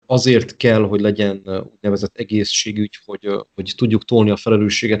azért kell, hogy legyen úgynevezett egészségügy, hogy tudjuk tolni a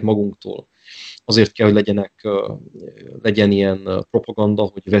felelősséget magunktól. Azért kell, hogy legyen ilyen propaganda,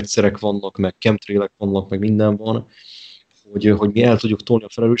 hogy vegyszerek vannak, meg chemtrailek vannak, meg minden van, hogy mi el tudjuk tolni a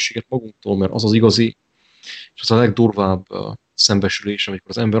felelősséget magunktól, mert az az igazi, és az a legdurvább szembesülés, amikor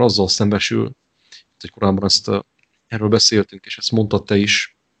az ember azzal szembesül, hogy korábban erről beszéltünk, és ezt mondtad te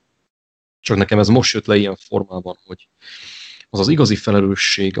is, csak nekem ez most jött le ilyen formában, hogy az az igazi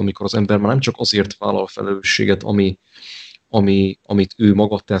felelősség, amikor az ember már nem csak azért vállal felelősséget, amit ő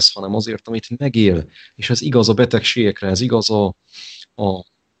maga tesz, hanem azért, amit megél. És ez igaz a betegségekre, ez igaz a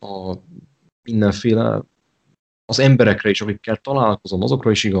mindenféle, az emberekre is, akikkel találkozom,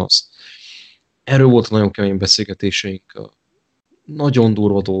 azokra is igaz. Erről volt nagyon kemény beszélgetéseink. Nagyon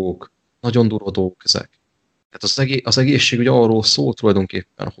durva dolgok ezek. Tehát az egészségügy arról szól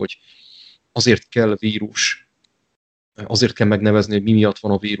tulajdonképpen, hogy azért kell vírus, azért kell megnevezni, hogy mi miatt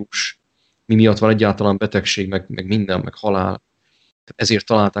van a vírus, mi miatt van egyáltalán betegség, meg minden, meg halál. Ezért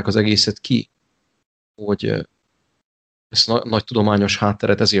találták az egészet ki, hogy ezt a nagy tudományos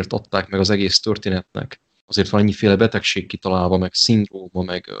hátteret ezért adták meg az egész történetnek. Azért van ennyiféle betegség kitalálva, meg szindróma,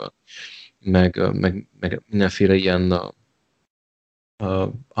 meg mindenféle ilyen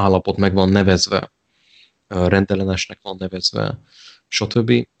állapot meg van nevezve, rendellenesnek van nevezve,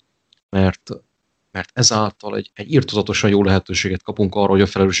 stb. Mert ezáltal egy irtózatosan jó lehetőséget kapunk arra, hogy a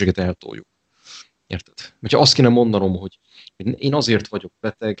felelősséget eltoljuk. Érted? Mert ha azt kéne mondanom, hogy én azért vagyok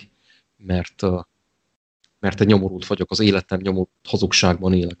beteg, mert egy nyomorult vagyok, az életem nyomorult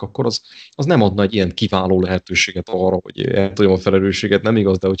hazugságban élek, akkor az nem adna egy ilyen kiváló lehetőséget arra, hogy eltoljam a felelősséget, nem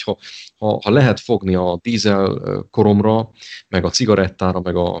igaz, de hogyha ha lehet fogni a dízel koromra, meg a cigarettára,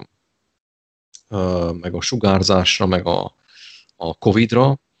 meg a sugárzásra, meg a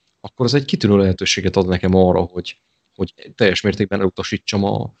Covid-ra, akkor ez egy kitűnő lehetőséget ad nekem arra, hogy teljes mértékben elutasítsam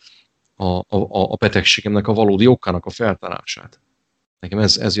a betegségemnek a valódi okának a feltárását. Nekem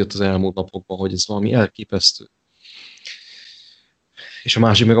ez jött az elmúlt napokban, hogy ez valami elképesztő. És a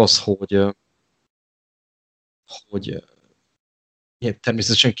másik meg az, hogy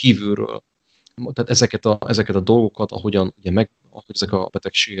természetesen kívülről, tehát ezeket a dolgokat, ahogyan ugye ahogy ezek a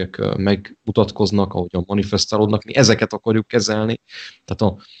betegségek megmutatkoznak, ahogyan manifestálódnak, mi ezeket akarjuk kezelni,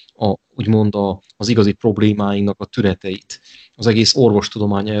 tehát úgymond az igazi problémáinknak a tüneteit. Az egész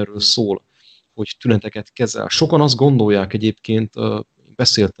orvostudomány erről szól, hogy tüneteket kezel. Sokan azt gondolják egyébként,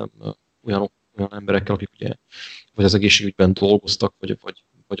 beszéltem olyan emberekkel, akik ugye vagy az egészségügyben dolgoztak,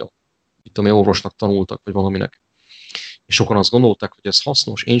 vagy orvosnak tanultak, vagy valaminek. És sokan azt gondolták, hogy ez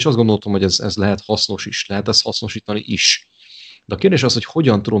hasznos. Én is azt gondoltam, hogy ez lehet hasznos is, lehet ezt hasznosítani is. De a kérdés az, hogy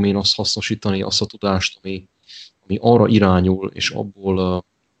hogyan tudom én azt hasznosítani, azt a tudást, ami arra irányul, és abból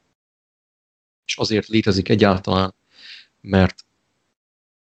és azért létezik egyáltalán, mert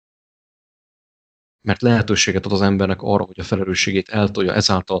lehetőséget ad az embernek arra, hogy a felelősségét eltolja,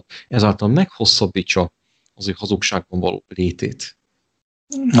 ezáltal meghosszabbítsa az ő hazugságban való létét.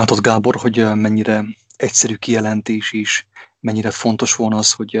 Látod, Gábor, hogy mennyire egyszerű kijelentés is, mennyire fontos volna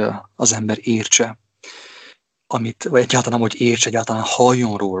az, hogy az ember értse, vagy egyáltalán, hogy értse, egyáltalán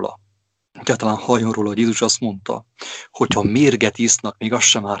halljon róla. Egyáltalán halljon róla, hogy Jézus azt mondta, hogyha mérget isznak, még az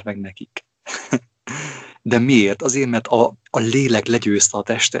sem áll meg nekik. De miért? Azért, mert a lélek legyőzte a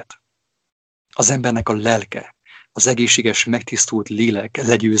testet. Az embernek a lelke, az egészséges, megtisztult lélek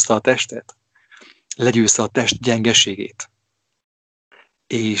legyőzte a testet. Legyőzte a test gyengeségét.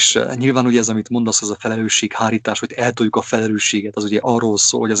 És nyilván ugye ez, amit mondasz, az a felelősséghárítás, hogy eltoljuk a felelősséget, az ugye arról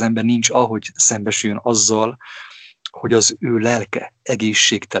szól, hogy az ember nincs ahogy szembesüljön azzal, hogy az ő lelke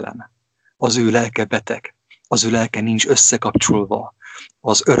egészségtelen, az ő lelke beteg, az ő lelke nincs összekapcsolva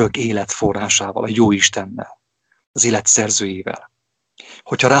az örök élet forrásával, a Jóistennel, az élet szerzőjével.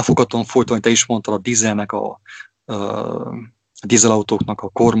 Hogyha ráfogatom folyton, te is mondtad, a dízelnek, a dízelautóknak a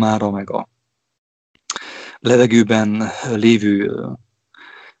kormára, meg a levegőben lévő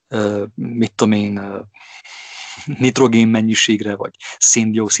nitrogén mennyiségre, vagy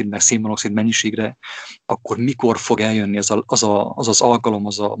széndioxid, meg szénmonoxid mennyiségre, akkor mikor fog eljönni az alkalom,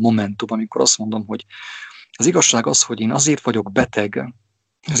 az a momentum, amikor azt mondom, hogy az igazság az, hogy én azért vagyok beteg,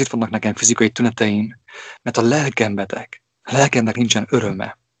 azért vannak nekem fizikai tüneteim, mert a lelkem beteg. A lelkemnek nincsen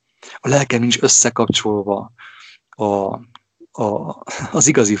öröme. A lelkem nincs összekapcsolva az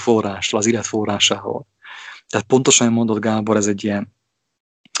igazi forrással, az élet forrásával. Tehát pontosan mondod, Gábor, ez egy ilyen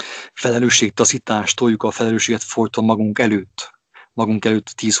felelősségtaszítás, toljuk a felelősséget folyton magunk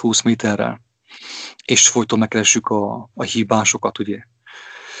előtt 10-20 méterrel, és folyton megkeressük a hibásokat, ugye.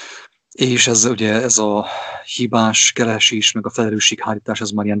 És ez a hibás keresés, meg a felelősséghárítás, ez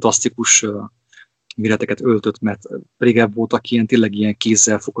már ilyen drasztikus méreteket öltött, mert régebb voltak tényleg ilyen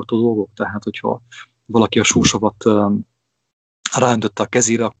kézzel fogható dolgok, tehát hogyha valaki a sósavat ráöntötte a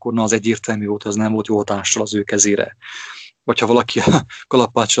kezére, akkor na, az egyértelmű volt, az nem volt jó hatással az ő kezére. Vagy ha valaki a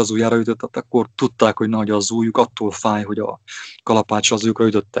kalapáccsal az ujjára ütött, akkor tudták, hogy nagy az ujjuk attól fáj, hogy a kalapáccsal az ujjukra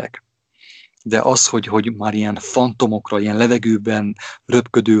ütöttek. De az, hogy már ilyen fantomokra, ilyen levegőben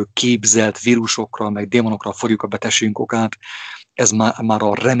röpködő, képzelt vírusokra, meg démonokra fogjuk a betegségünk okát, ez már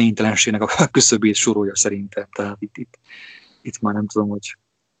a reménytelenségnek a küszöbét sorolja szerintem. Tehát itt már nem tudom, hogy...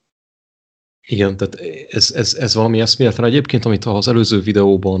 Igen, tehát ez valami eszméletlen. Egyébként, amit az előző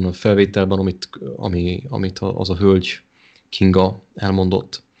videóban, felvételben, amit az a hölgy Kinga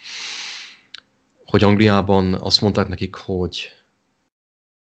elmondott, hogy Angliában azt mondták nekik, hogy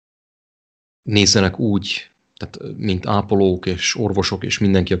nézzenek úgy, tehát mint ápolók és orvosok és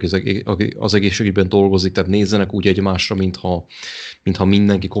mindenki, aki az egészségügyben dolgozik, tehát nézzenek úgy egymásra, mintha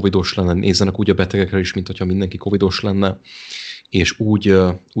mindenki covidos lenne, nézzenek úgy a betegekre is, mintha mindenki covidos lenne, és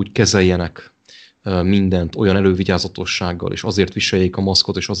úgy kezeljenek mindent olyan elővigyázatossággal, és azért viseljék a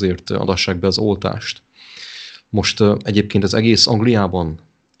maszkot, és azért adassák be az oltást. Most egyébként az egész Angliában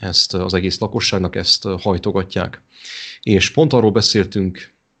az egész lakosságnak ezt hajtogatják. És pont arról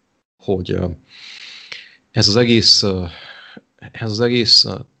beszéltünk, hogy ez az egész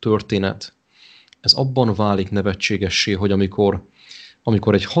történet, ez abban válik nevetségessé, hogy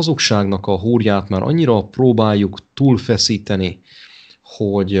amikor egy hazugságnak a húrját már annyira próbáljuk túlfeszíteni,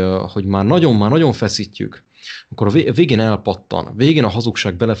 hogy már nagyon feszítjük, akkor a végén elpattan, végén a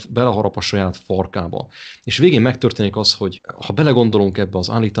hazugság beleharap a saját farkába. És végén megtörténik az, hogy ha belegondolunk ebbe az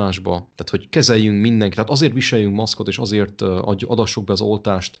állításba, tehát hogy kezeljünk mindenkit, tehát azért viseljünk maszkot, és azért adassuk be az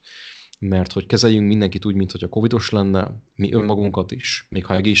oltást, mert hogy kezeljünk mindenkit úgy, mintha covidos lenne, mi önmagunkat is, még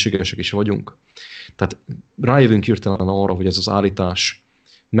ha egészségesek is vagyunk. Tehát rájövünk hirtelen arra, hogy ez az állítás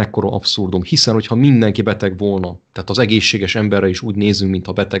mekkora abszurdum, hiszen hogyha mindenki beteg volna, tehát az egészséges emberre is úgy nézünk,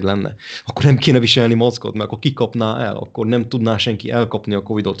 mintha beteg lenne, akkor nem kéne viselni maszkot, mert akkor kikapná el, akkor nem tudná senki elkapni a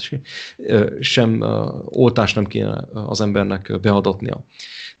covidot, sem oltást nem kéne az embernek beadatnia.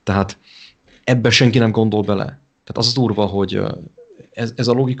 Tehát ebbe senki nem gondol bele. Tehát az durva, hogy ez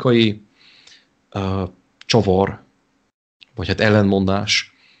a logikai csavar, vagy hát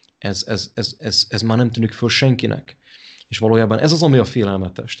ellenmondás, ez már nem tűnik föl senkinek. És valójában ez az, ami a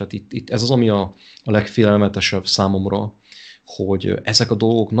félelmetes. Tehát itt ez az, ami a legfélelmetesebb számomra, hogy ezek a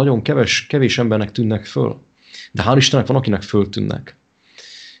dolgok nagyon kevés embernek tűnnek föl. De hál' Istennek van, akinek föltűnnek.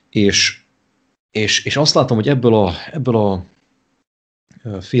 És azt látom, hogy ebből a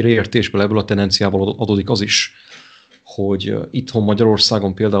félreértésből, ebből a tendenciából adódik az is, hogy itthon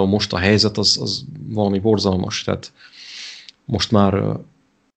Magyarországon például most a helyzet az valami borzalmas. Tehát most már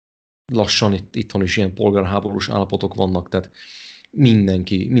lassan itthon is ilyen polgárháborús állapotok vannak, tehát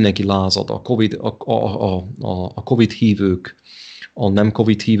mindenki lázad. A Covid hívők, a nem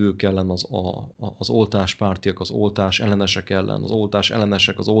Covid hívők ellen, az oltáspártiak, az oltás ellenesek ellen, az oltás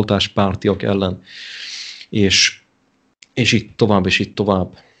ellenesek, az oltáspártiak ellen, és így tovább, és így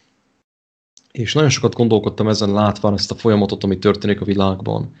tovább. És nagyon sokat gondolkodtam ezen, látván ezt a folyamatot, ami történik a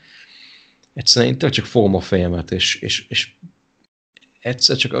világban. Egyszerűen én csak fogom a fejemet, és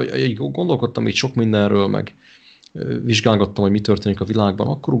egyszer csak gondolkodtam így sok mindenről, meg vizsgálgattam, hogy mi történik a világban,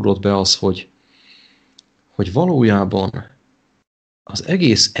 akkor ugrott be az, hogy valójában az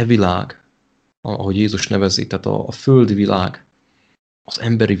egész világ, ahogy Jézus nevezi, tehát a földi világ, az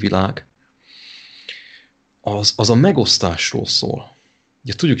emberi világ, az a megosztásról szól.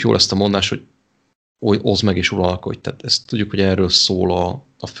 Ugye tudjuk jól ezt a mondást, hogy oszd meg és uralkodj, tehát ezt tudjuk, hogy erről szól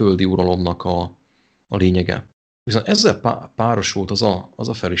a földi uralomnak a lényege. Viszont ezzel párosult az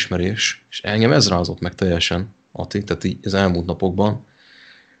a felismerés, és engem ez rázott meg teljesen, Ati, tehát így az elmúlt napokban,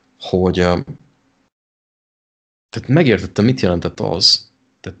 hogy tehát megértettem, mit jelentett az,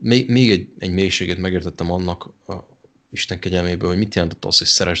 tehát még egy mélységet megértettem annak Isten kegyelméből, hogy mit jelentett az, hogy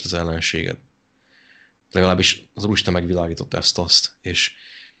szeresd az ellenséged. Legalábbis az Úristen megvilágított ezt-azt,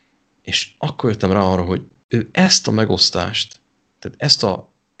 és akkor jöttem rá arra, hogy ő ezt a megosztást, tehát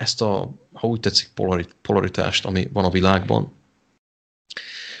ezt a ha úgy tetszik, polaritást, ami van a világban,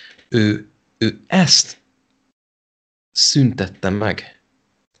 ő ezt szüntette meg,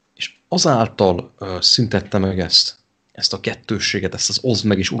 és azáltal szüntette meg ezt a kettősséget, ezt az oszd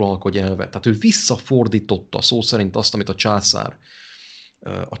meg és uralkodj elvet. Tehát ő visszafordította szó szerint azt, amit a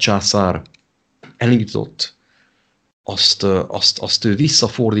császár elindított, azt ő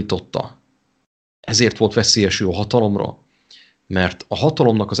visszafordította. Ezért volt veszélyes ő a hatalomra, mert a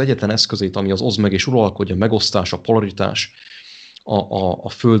hatalomnak az egyetlen eszközét, ami az oszd meg és uralkodj, a megosztás, a polaritás, a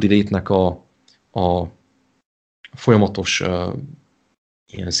földi létnek a folyamatos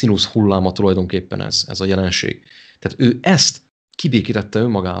ilyen színusz hulláma tulajdonképpen ez a jelenség. Tehát ő ezt kibékítette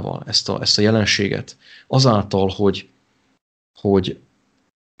önmagával, ezt a jelenséget, azáltal, hogy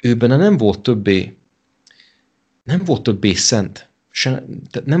ő benne nem volt többé szent,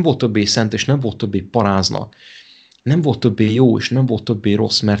 nem volt többé szent, és nem volt többé parázna, nem volt többé jó, és nem volt többé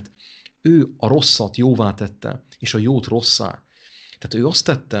rossz, mert ő a rosszat jóvá tette, és a jót rosszá. Tehát ő azt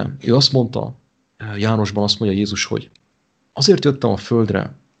tette, ő azt mondta, Jánosban azt mondja Jézus, hogy azért jöttem a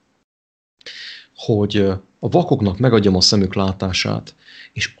földre, hogy a vakoknak megadjam a szemük látását,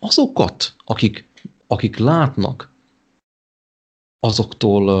 és azokat, akik látnak,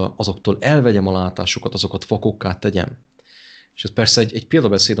 azoktól elvegyem a látásukat, azokat vakokká tegyem. És ez persze egy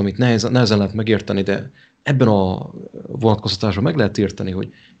példabeszéd, amit nehezen lehet megérteni, de ebben a vonatkoztatásban meg lehet érteni,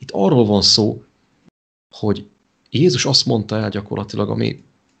 hogy itt arról van szó, hogy Jézus azt mondta el gyakorlatilag, ami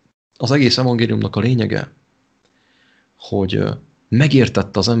az egész evangéliumnak a lényege, hogy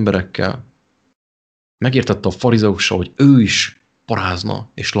megértette az emberekkel, megértette a farizeussal, hogy ő is parázna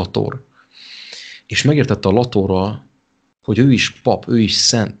és lator. És megértette a latorral, hogy ő is pap, ő is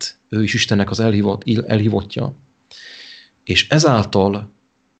szent, ő is Istennek az elhívottja. És ezáltal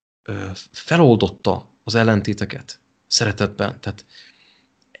feloldotta az ellentéteket szeretetben. Tehát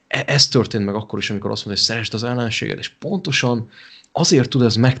ez történt meg akkor is, amikor azt mondja, hogy szeresd az ellenséged, és pontosan azért tud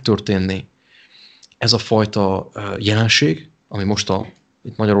ez megtörténni, ez a fajta jelenség, ami most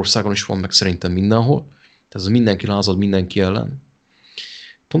itt Magyarországon is van, meg szerintem mindenhol, tehát ez mindenki lázad mindenki ellen.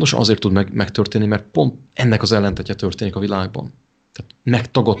 Pontosan azért tud megtörténni, mert pont ennek az ellentetje történik a világban. Tehát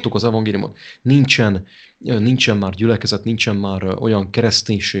megtagadtuk az evangéliumot. Nincsen már gyülekezet, nincsen már olyan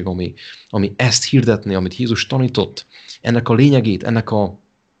kereszténység, ami ezt hirdetné, amit Jézus tanított, ennek a lényegét, ennek a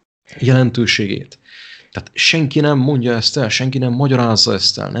jelentőségét. Tehát senki nem mondja ezt el, senki nem magyarázza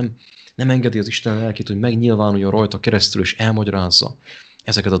ezt el, nem engedi az Isten lelkét, hogy megnyilvánuljon rajta keresztül, és elmagyarázza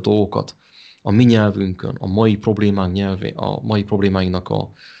ezeket a dolgokat a mi nyelvünkön, a mai problémáinknak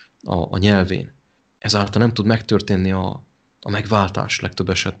a nyelvén. Ezáltal nem tud megtörténni a megváltás legtöbb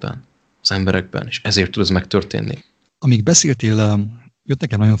esetben az emberekben, és ezért tud ez megtörténni. Amíg beszéltél, jött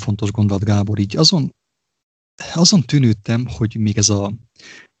nekem nagyon fontos gondolat, Gábor, így azon tűnődtem, hogy még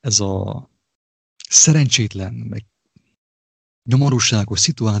ez a szerencsétlen, meg nyomorúságos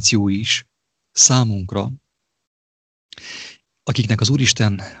szituáció is számunkra, akiknek az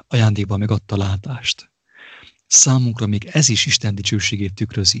Úristen ajándékban megadta látást, számunkra még ez is Isten dicsőségét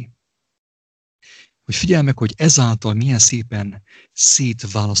tükrözi. Hogy figyelj meg, hogy ezáltal milyen szépen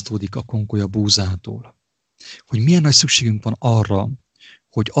szétválasztódik a konkolya búzától. Hogy milyen nagy szükségünk van arra,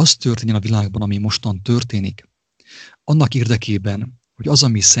 hogy az történjen a világban, ami mostan történik, annak érdekében, hogy az,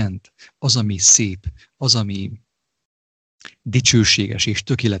 ami szent, az, ami szép, az, ami dicsőséges és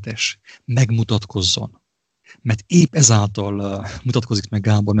tökéletes, megmutatkozzon. Mert épp ezáltal mutatkozik meg,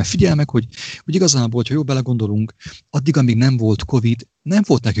 Gábor, mert figyelj meg, hogy igazából, ha jól belegondolunk, addig, amíg nem volt Covid, nem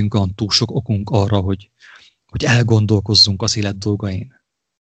volt nekünk olyan túl sok okunk arra, hogy elgondolkozzunk az élet dolgain.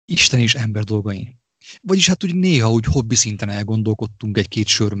 Isten és ember dolgain. Vagyis hát úgy néha úgy hobbi szinten elgondolkodtunk egy-két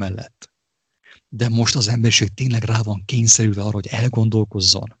sör mellett. De most az emberiség tényleg rá van kényszerülve arra, hogy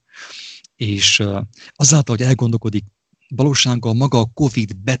elgondolkozzon. És azáltal, hogy elgondolkodik, valósággal maga a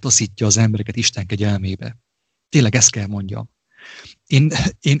Covid betaszítja az embereket Isten kegyelmébe. Tényleg ezt kell mondjam.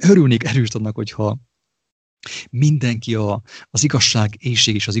 Én örülnék erőst annak, hogyha mindenki az igazság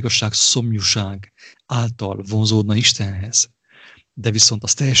éhség és az igazság szomjúság által vonzódna Istenhez. De viszont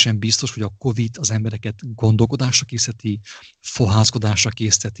az teljesen biztos, hogy a Covid az embereket gondolkodásra készteti, fohászkodásra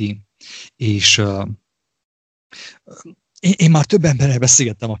készteti, és én már több emberrel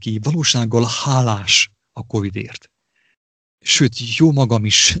beszélgettem, aki valósággal hálás a Covidért. Sőt, jó magam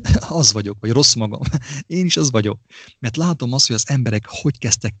is az vagyok, vagy rossz magam. Én is az vagyok. Mert látom azt, hogy az emberek hogy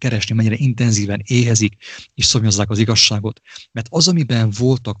kezdtek keresni, mennyire intenzíven éhezik, és szomjazzák az igazságot. Mert az, amiben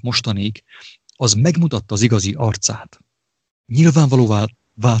voltak mostanig, az megmutatta az igazi arcát. Nyilvánvalóvá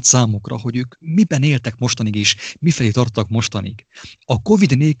vált számukra, hogy ők miben éltek mostanig, és mifelé tartottak mostanig. A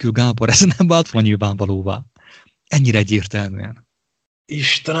Covid nélkül, Gábor, ez nem vált volna nyilvánvalóvá. Ennyire egyértelműen.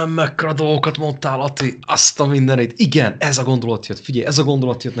 Istenem, mekkora dolgokat mondtál, Ati, azt a mindenit. Igen, ez a gondolat jött. Figyelj, ez a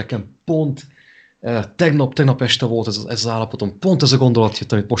gondolat jött nekem pont. Tegnap este volt ez az állapotom. Pont ez a gondolat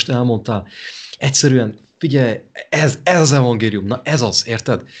jött, amit most elmondtál. Egyszerűen, figyelj, ez az evangélium. Na ez az,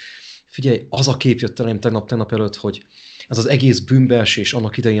 érted? Figyelj, az a kép jött elém tegnap előtt, hogy ez az egész bűnbeesés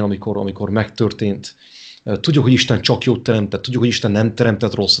annak idején, amikor megtörtént. Tudjuk, hogy Isten csak jót teremtett, tudjuk, hogy Isten nem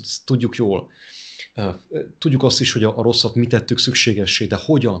teremtett rosszat, ezt tudjuk jól. Tudjuk azt is, hogy a rosszat mi tettük szükségessé, de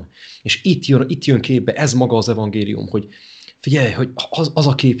hogyan? És itt jön képbe ez maga az evangélium, hogy figyelj, hogy az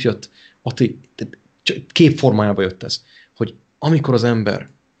a kép jött, Ati, képformájába jött ez, hogy amikor az ember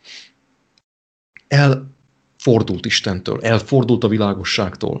elfordult Istentől, elfordult a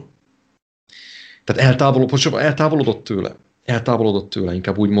világosságtól, tehát eltávolodott tőle,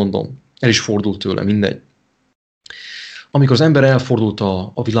 inkább úgy mondom, el is fordult tőle, mindegy. Amikor az ember elfordult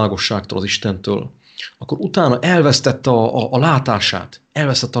a világosságtól, az Istentől, akkor utána elvesztette a látását,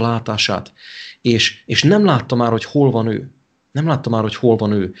 és nem látta már, hogy hol van ő. Nem látta már, hogy hol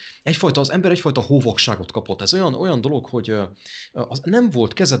van ő. Az ember egyfajta hóvakságot kapott. Ez olyan dolog, hogy nem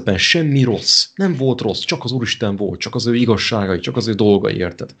volt kezedben semmi rossz. Nem volt rossz, csak az Úristen volt, csak az ő igazságai, csak az ő dolgai,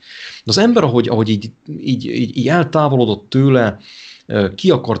 érted? De az ember, ahogy így eltávolodott tőle,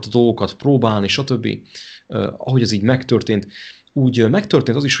 ki akart dolgokat próbálni, stb., ahogy ez így megtörtént, úgy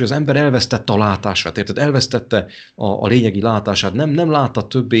megtörtént az is, hogy az ember elvesztette a látását, érted? Elvesztette a lényegi látását, nem látta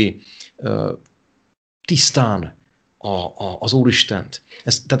többé tisztán az Úristent.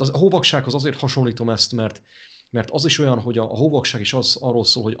 Tehát a hóvaksághoz azért hasonlítom ezt, mert az is olyan, hogy a hóvakság is arról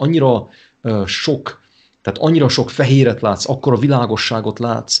szól, hogy annyira sok fehéret látsz, akkor a világosságot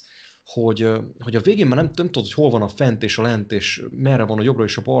látsz, hogy a végén már nem tudod, hogy hol van a fent és a lent, és merre van a jobbra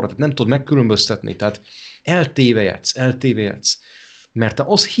és a balra, tehát nem tudod megkülönböztetni, tehát eltévejedsz. Mert te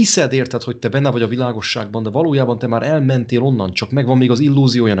azt hiszed, érted, hogy te benne vagy a világosságban, de valójában te már elmentél onnan, csak megvan még az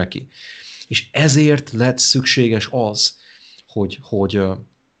illúziója neki. És ezért lett szükséges az, hogy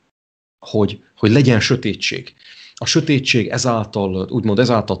legyen sötétség. A sötétség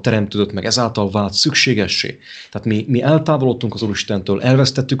ezáltal teremtődött meg, ezáltal vált szükségessé. Tehát mi eltávolodtunk az Úristentől,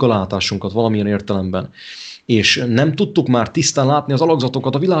 elvesztettük a látásunkat valamilyen értelemben, és nem tudtuk már tisztán látni az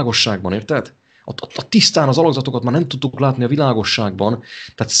alakzatokat a világosságban, érted? Tisztán az alakzatokat már nem tudtuk látni a világosságban,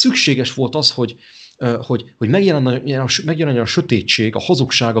 tehát szükséges volt az, hogy megjelenjen a sötétség, a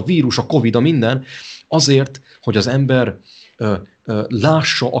hazugság, a vírus, a Covid, a minden, azért, hogy az ember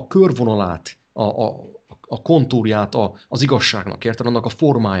lássa a körvonalát, a kontúrját az igazságnak, érted? Annak a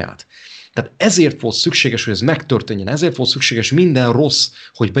formáját. Tehát ezért volt szükséges, hogy ez megtörténjen, ezért volt szükséges minden rossz,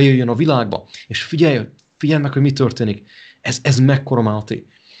 hogy bejöjjön a világba. És figyelj meg, hogy mi történik. Ez mekkora Máté.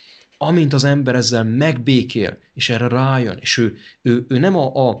 Amint az ember ezzel megbékél, és erre rájön, és ő nem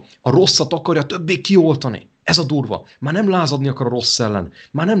a rosszat akarja többé kioltani. Ez a durva. Már nem lázadni akar a rossz ellen.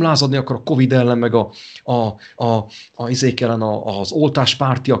 Már nem lázadni akar a Covid ellen, meg az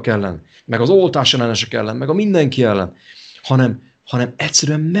oltáspártiak ellen, meg az oltás ellenesek ellen, meg a mindenki ellen, hanem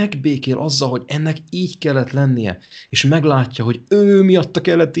egyszerűen megbékél azzal, hogy ennek így kellett lennie, és meglátja, hogy ő miatta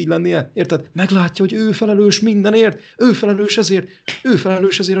kellett így lennie, érted? Meglátja, hogy ő felelős mindenért, ő felelős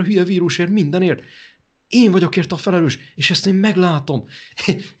ezért a hülye vírusért, mindenért. Én vagyok érte a felelős, és ezt én meglátom.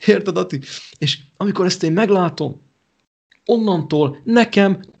 Érted, Ati? És amikor ezt én meglátom, onnantól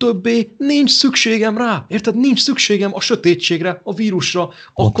nekem többé nincs szükségem rá. Érted? Nincs szükségem a sötétségre, a vírusra,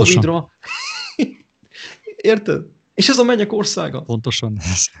 a Covidra. Érted? És ez a mennyek országa. Pontosan,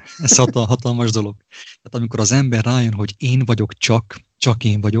 ez hatalmas dolog. Tehát amikor az ember rájön, hogy én vagyok csak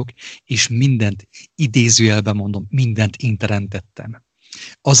én vagyok, és mindent, idézőjelben mondom, mindent én teremtettem.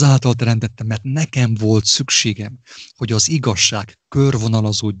 Azáltal teremtettem, mert nekem volt szükségem, hogy az igazság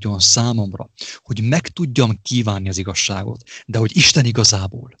körvonalazódjon számomra, hogy meg tudjam kívánni az igazságot, de hogy Isten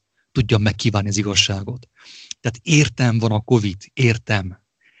igazából tudjam megkívánni az igazságot. Tehát értem van a Covid, értem.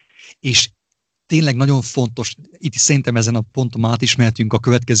 És tényleg nagyon fontos, itt szerintem ezen a ponton átismertünk a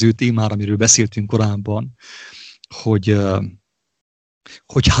következő témára, amiről beszéltünk korábban,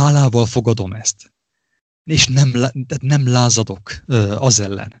 hogy hálával fogadom ezt. És nem lázadok az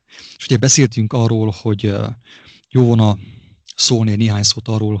ellen. És ugye beszéltünk arról, hogy jó volna szólni néhány szót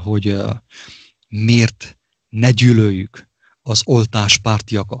arról, hogy miért ne gyűlöljük az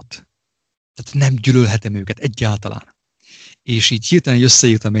oltáspártiakat. Tehát nem gyűlölhetem őket egyáltalán. És így hirtelen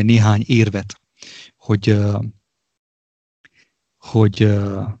összeírtam egy néhány érvet, hogy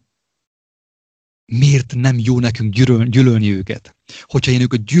miért nem jó nekünk gyűlölni őket. Hogyha én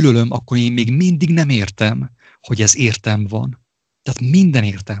őket gyűlölöm, akkor én még mindig nem értem, hogy ez értem van. Tehát minden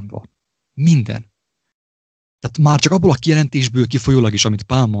értem van. Minden. Tehát már csak abból a kijelentésből kifolyólag is, amit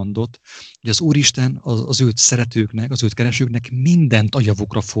Pál mondott, hogy az Úristen az őt szeretőknek, az őt keresőknek mindent a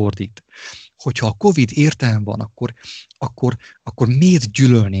javukra fordít. Hogyha a Covid értelem van, akkor miért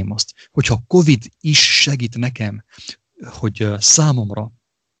gyűlölném azt? Hogyha a Covid is segít nekem, hogy számomra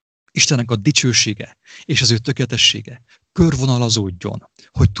Istennek a dicsősége és az ő tökéletessége körvonalazódjon,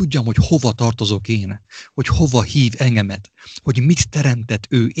 hogy tudjam, hogy hova tartozok én, hogy hova hív engemet, hogy mit teremtett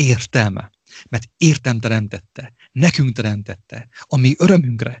ő értem, mert értem teremtette, nekünk teremtette, ami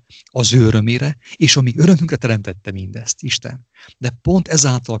örömünkre, az ő örömére, és ami örömünkre teremtette mindezt, Isten. De pont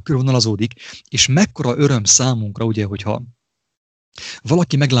ezáltal körvonalazódik, és mekkora öröm számunkra, ugye, hogyha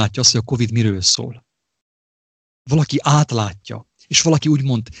valaki meglátja azt, hogy a Covid miről szól. Valaki átlátja, és valaki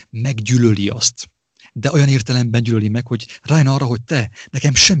úgymond meggyűlöli azt. De olyan értelemben gyűlöli meg, hogy rájön arra, hogy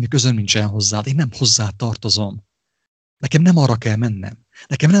nekem semmi közöm nincsen hozzád, én nem hozzá tartozom. Nekem nem arra kell mennem.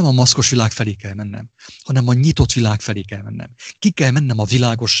 Nekem nem a maszkos világ felé kell mennem, hanem a nyitott világ felé kell mennem. Ki kell mennem a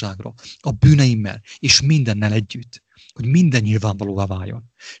világosságra, a bűneimmel, és mindennel együtt, hogy minden nyilvánvalóvá váljon.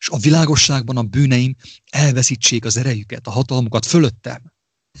 És a világosságban a bűneim elveszítsék az erejüket, a hatalmukat fölöttem.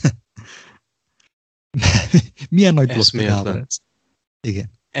 Milyen nagy dolog ez?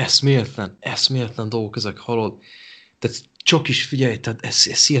 Igen. Eszméletlen dolgok ezek, hallod? Tehát csak is figyelj, tehát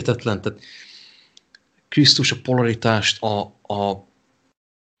ez hihetetlen. Tehát Krisztus a polaritást,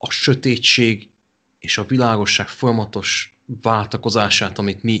 a sötétség és a világosság folyamatos váltakozását,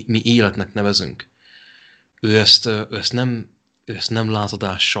 amit mi életnek nevezünk. Ő ezt nem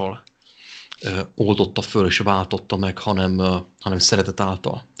lázadással oldotta föl és váltotta meg, hanem szeretet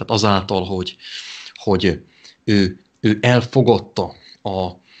által. Tehát azáltal, hogy ő elfogadta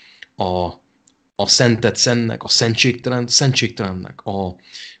a szentet szennek, a szentségtelen szentségtelennek,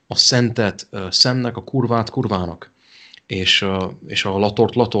 a szentet szemnek, a kurvát kurvának, és a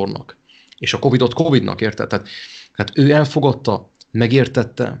latort latornak, és a covidot covidnak, érted? Tehát ő elfogadta,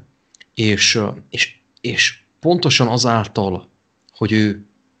 megértette, és pontosan azáltal, hogy ő,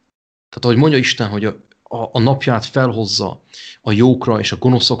 tehát ahogy mondja Isten, hogy a napját felhozza a jókra és a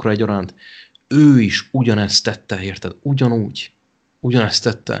gonoszokra egyaránt, ő is ugyanezt tette, érted? Ugyanezt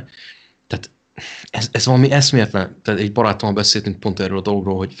tette. Tehát ez valami eszméletlen. Tehát egy barátommal beszéltünk pont erről a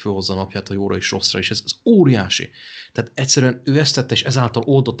dologról, hogy felhozza a napját a jóra és rosszra, és ez óriási. Tehát egyszerűen ő ezt tette, és ezáltal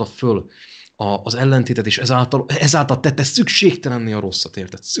oldotta föl az ellentétet, és ezáltal tette szükségtelenné a rosszat,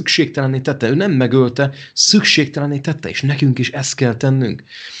 érted? Szükségtelenné tette. Ő nem megölte, szükségtelenné tette, és nekünk is ezt kell tennünk.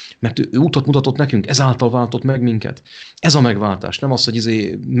 Mert ő útot mutatott nekünk, ezáltal váltott meg minket. Ez a megváltás. Nem az,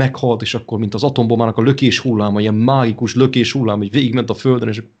 hogy meghalt, és akkor, mint az atombombának a lökés hulláma, ilyen mágikus lökés hullám, hogy végigment a földön,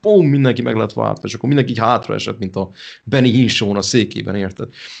 és pum, mindenki meg lett váltva, és akkor mindenki így hátraesett, mint a Benny Hinshaw a székében,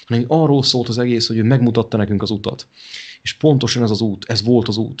 érted? Hanem arról szólt az egész, hogy ő megmutatta nekünk az utat. És pontosan ez az út, ez volt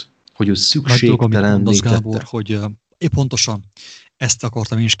az út, hogy ő szükségtelenné tette. Gábor, hogy épp pontosan ezt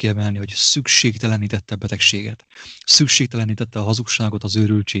akartam én is kiemelni, hogy szükségtelenítette a betegséget. Szükségtelenítette a hazugságot, az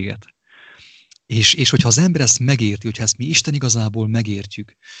őrültséget. És hogyha az ember ezt megérti, hogyha ezt mi Isten igazából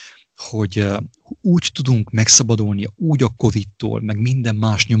megértjük, hogy úgy tudunk megszabadulni úgy a Covid-tól, meg minden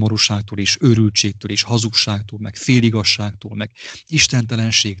más nyomorúságtól, és őrültségtől, és hazugságtól, meg féligasságtól, meg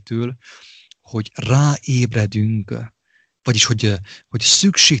istentelenségtől, hogy ráébredünk, vagyis hogy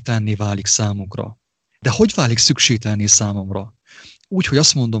szükségtelenné válik számunkra. De hogy válik szükségtelenné számomra? Úgy, hogy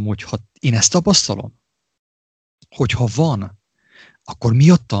azt mondom, hogy ha én ezt tapasztalom, hogyha van, akkor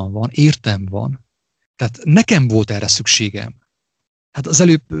miattam van, értem van. Tehát nekem volt erre szükségem. Hát az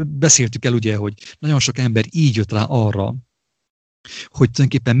előbb beszéltük el ugye, hogy nagyon sok ember így jött rá arra, hogy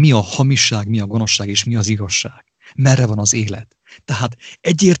tulajdonképpen mi a hamisság, mi a gonoszság és mi az igazság. Merre van az élet. Tehát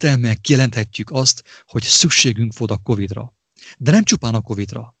egyértelműen kijelenthetjük azt, hogy szükségünk volt a Covid-ra. De nem csupán a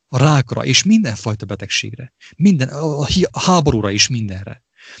Covid-ra, a rákra és mindenfajta betegségre, a háborúra és mindenre.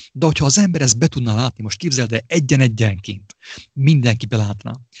 De hogyha az ember ezt be tudná látni, most képzeld el egyenként, mindenki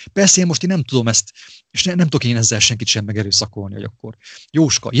belátná. Persze én nem tudom ezt, és nem tudok én ezzel senkit sem megerőszakolni, hogy akkor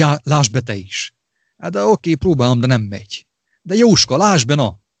Jóska, lásd be te is. Hát de oké, próbálom, de nem megy. De Jóska, lásd be,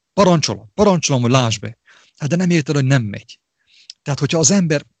 na, parancsolom, hogy lásd be. Hát de nem érted, hogy nem megy. Tehát, hogyha az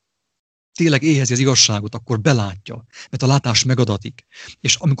ember tényleg éhezi az igazságot, akkor belátja, mert a látás megadatik.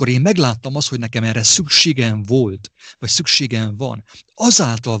 És amikor én megláttam azt, hogy nekem erre szükségem volt, vagy szükségem van,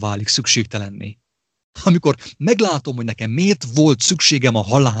 azáltal válik szükségtelenné. Amikor meglátom, hogy nekem miért volt szükségem a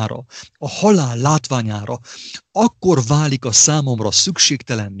halálra, a halál látványára, akkor válik a számomra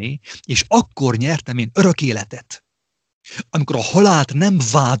szükségtelenné, és akkor nyertem én örök életet. Amikor a halált nem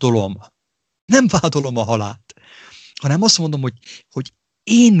vádolom a halált, hanem azt mondom, hogy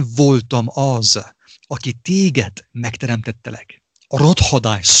én voltam az, aki téged megteremtettelek. A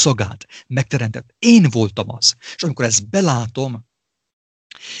rothadály szagát megteremtett. Én voltam az. És amikor ezt belátom,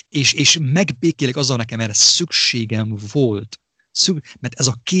 és megbékélek azzal, nekem erre szükségem volt, mert ez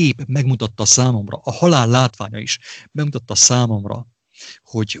a kép megmutatta számomra, a halál látványa is megmutatta számomra,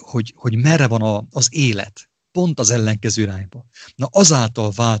 hogy merre van az élet, pont az ellenkező irányba. Na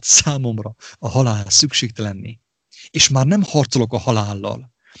azáltal vált számomra a halál szükségtelenné. És már nem harcolok a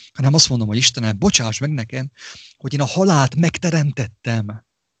halállal, hanem azt mondom, hogy Istenem, bocsáss meg nekem, hogy én a halált megteremtettem.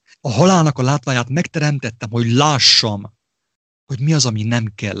 A halálnak a látványát megteremtettem, hogy lássam, hogy mi az, ami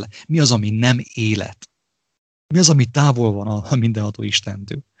nem kell, mi az, ami nem élet. Mi az, ami távol van a mindenható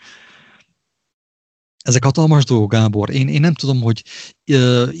Istentől. Ezek hatalmas dolgok, Gábor. Én nem tudom, hogy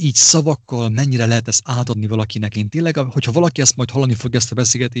így szavakkal mennyire lehet ezt átadni valakinek. Én tényleg, hogyha valaki ezt majd hallani fogja, ezt a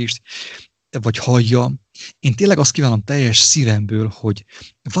beszélgetést, vagy hallja, én tényleg azt kívánom teljes szívemből, hogy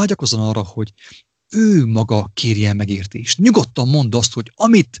vágyakozzon arra, hogy ő maga kérje megértést. Nyugodtan mondd azt, hogy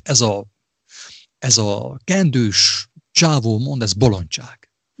amit ez a kendős csávó mond, ez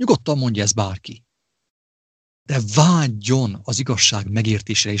bolondság. Nyugodtan mondja ezt bárki. De vágyjon az igazság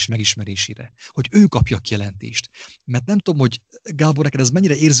megértésére és megismerésére, hogy ő kapja jelentést. Mert nem tudom, hogy Gábor, neked ez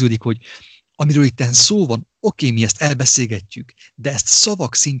mennyire érződik, hogy amiről itt szó van, oké, mi ezt elbeszélgetjük, de ezt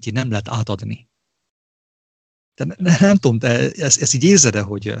szavak szintjén nem lehet átadni. Nem tudom, de ezt így érzed-e,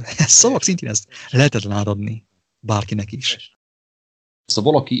 hogy ezt szavak szintjén ezt lehetetlen átadni bárkinek is. Ha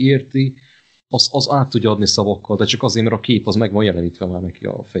valaki érti, az át tudja adni szavakkal, de csak azért, mert a kép az meg van jelenítve már neki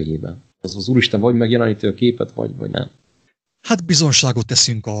a fejében. Az Úristen vagy megjeleníti a képet, vagy nem. Hát bizonságot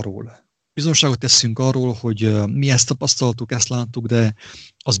teszünk arról. Bizonságot teszünk arról, hogy mi ezt tapasztaltuk, ezt láttuk, de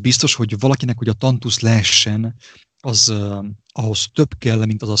az biztos, hogy valakinek, hogy a tantusz lehessen, az ahhoz több kell,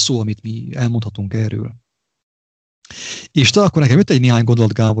 mint az a szó, amit mi elmondhatunk erről. És te akkor nekem jött egy néhány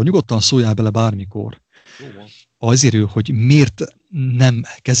gondolat, Gábor, nyugodtan szóljál bele bármikor. Azért, hogy miért nem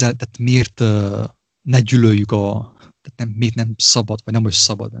tehát miért ne gyűlöljük miért nem szabad, vagy nem, hogy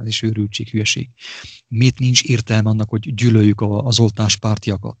szabad, ez is őrültség, hülyeség. Miért nincs értelme annak, hogy gyűlöljük az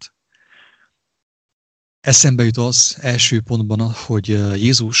oltáspártiakat? Eszembe jut az első pontban, hogy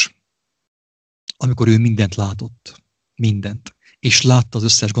Jézus, amikor ő mindent látott, mindent, és látta az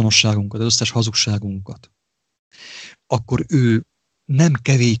összes gonoszságunkat, az összes hazugságunkat, akkor ő nem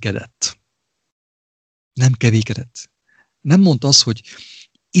kevékedett. Nem kevékedett. Nem mondta azt, hogy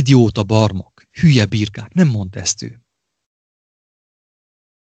idióta barmok, hülye birkák. Nem mondta ezt ő.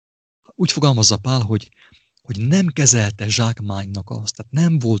 Úgy fogalmazza Pál, hogy nem kezelte zsákmánynak azt, tehát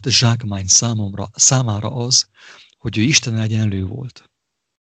nem volt zsákmány számára az, hogy ő Istennel egyenlő volt.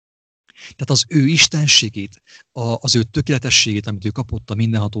 Tehát az ő istenségét, az ő tökéletességét, amit ő kapott a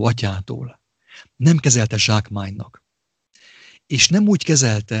mindenható atyától, nem kezelte zsákmánynak. És nem úgy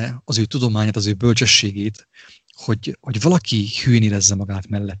kezelte az ő tudományát, az ő bölcsességét, hogy valaki hülyén érezze magát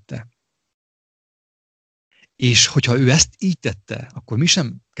mellette. És hogyha ő ezt így tette, akkor mi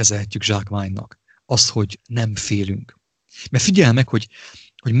sem kezelhetjük zsákmánynak azt, hogy nem félünk. Mert figyelj meg, hogy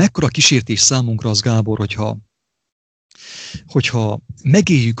mekkora kísértés számunkra az, Gábor, hogyha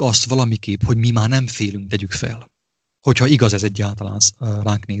megéljük azt valamiképp, hogy mi már nem félünk, tegyük fel. Hogyha igaz ez egyáltalán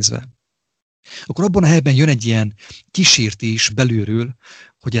ránk nézve. Akkor abban a helyben jön egy ilyen kísértés belülről,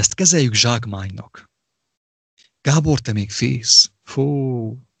 hogy ezt kezeljük zsákmánynak. Gábor, te még félsz?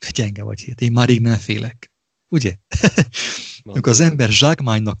 Fú, gyenge vagy, én már rég nem félek. Ugye? Amikor az ember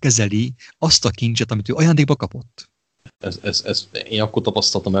zsákmánynak kezeli azt a kincset, amit ő ajándékba kapott. Én akkor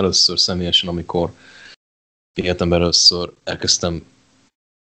tapasztaltam először személyesen, amikor életemben először elkezdtem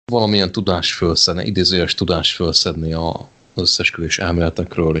valamilyen tudást fölszedni, idézőjeles tudást fölszedni az összesküvés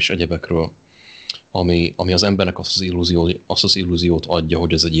elméletekről és egyebekről, ami az embernek azt az illúziót adja,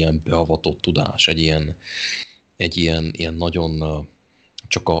 hogy ez egy ilyen beavatott tudás, egy ilyen nagyon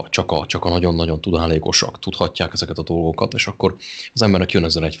csak a nagyon-nagyon tudálékosak tudhatják ezeket a dolgokat, és akkor az embernek jön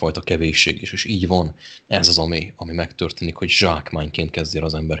ezzel egyfajta kevésség is, és így van. Ez az, ami megtörténik, hogy zsákmányként kezdje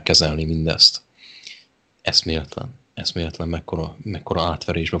az ember kezelni mindezt. Eszméletlen, mekkora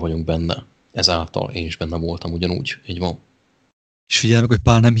átverésbe vagyunk benne. Ezáltal én is benne voltam ugyanúgy. Így van. És figyelj meg, hogy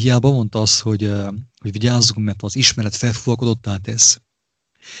Pál nem hiába mondta azt, hogy vigyázzunk, mert az ismeret felfúvalkodottá tesz.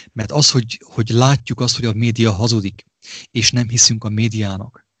 Mert az, hogy látjuk azt, hogy a média hazudik, és nem hiszünk a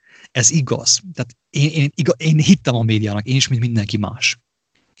médiának, ez igaz. Tehát én hittem a médiának, én is, mint mindenki más.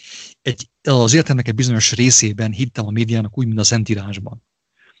 Az életemnek egy bizonyos részében hittem a médiának úgy, mint a Szentírásban.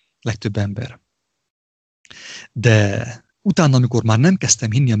 Legtöbb ember. De utána, amikor már nem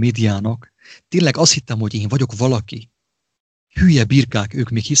kezdtem hinni a médiának, tényleg azt hittem, hogy én vagyok valaki. Hülye birkák, ők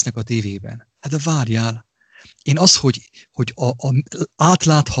még hisznek a tévében. Hát de várjál. Én az, hogy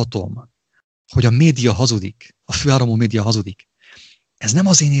átláthatom, hogy a média hazudik, a főáramú média hazudik, ez nem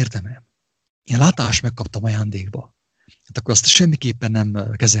az én érdemem. Én látást megkaptam ajándékba. Hát akkor azt semmiképpen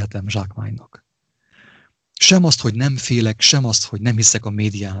nem kezeltem zsákmánynak. Sem azt, hogy nem félek, sem azt, hogy nem hiszek a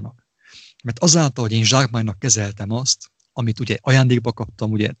médiának. Mert azáltal, hogy én zsákmánynak kezeltem azt, amit ugye ajándékba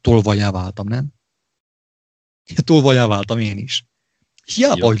kaptam, ugye tolvajá váltam, nem? Tolvajá váltam én is.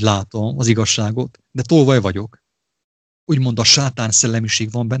 Hiába, hogy látom az igazságot, de tolvaj vagyok. Úgymond a sátán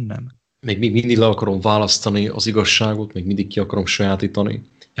szellemiség van bennem. Még mindig le akarom választani az igazságot, még mindig ki akarom sajátítani,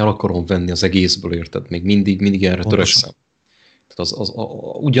 el akarom venni az egészből, érted? Még mindig erre törekszem. Tehát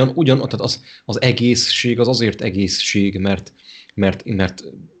tehát az egészség az azért egészség, mert mert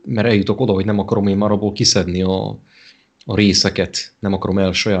eljutok oda, hogy nem akarom én már abból kiszedni a részeket, nem akarom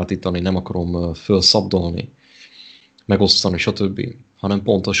elsajátítani, nem akarom fölszabdolni, megosztani, stb. Hanem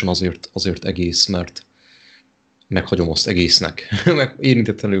pontosan azért egész, mert meghagyom azt egésznek. Meg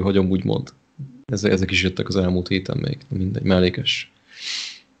érintetlenül hagyom, úgymond. Ezek is jöttek az elmúlt héten még. Mindegy, mellékes.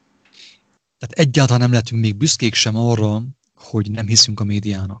 Tehát egyáltalán nem lehetünk még büszkék sem arra, hogy nem hiszünk a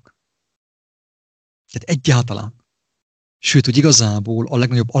médiának. Tehát egyáltalán. Sőt, hogy igazából a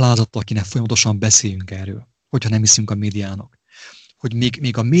legnagyobb alázattal kéne folyamatosan beszéljünk erről, hogyha nem hiszünk a médiának. Hogy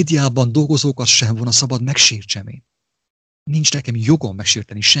még a médiában dolgozókat sem volna szabad megsértsem én. Nincs nekem jogom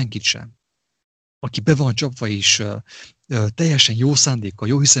megsérteni senkit sem. Aki be van csapva és teljesen jó szándékkal,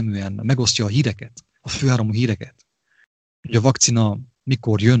 jó hiszeműen megosztja a híreket, a főáramú híreket. Hogy a vakcina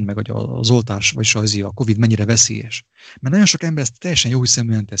mikor jön, meg az oltás, vagy a Covid mennyire veszélyes. Mert nagyon sok ember ezt teljesen jó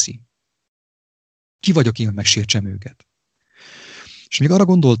hiszeműen teszi. Ki vagyok én, hogy megsértsem őket? És még arra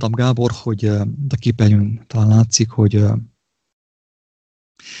gondoltam, Gábor, hogy a képernyőn talán látszik, hogy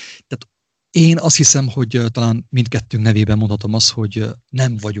tehát én azt hiszem, hogy talán mindkettőnk nevében mondhatom azt, hogy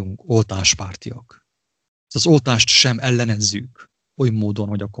nem vagyunk oltáspártiak. Az oltást sem ellenezzük oly módon,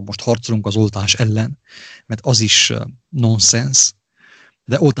 hogy akkor most harcolunk az oltás ellen, mert az is nonsens,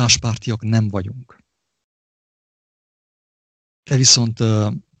 de oltáspártiak nem vagyunk. De viszont,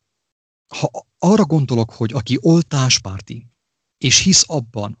 ha arra gondolok, hogy aki oltáspárti, és hisz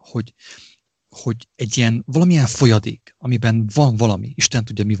abban, hogy egy ilyen valamilyen folyadék, amiben van valami, Isten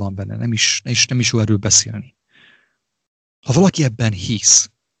tudja, mi van benne, nem is jó erről beszélni. Ha valaki ebben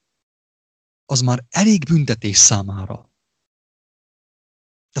hisz, az már elég büntetés számára.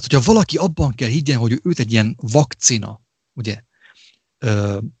 Tehát, hogyha valaki abban kell higgyen, hogy őt egy ilyen vakcina, ugye,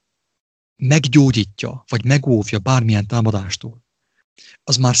 meggyógyítja, vagy megóvja bármilyen támadástól,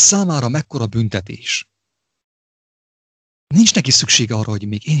 az már számára mekkora büntetés. Nincs neki szüksége arra, hogy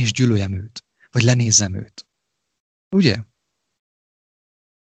még én is gyűlöljem őt, vagy lenézzem őt. Ugye?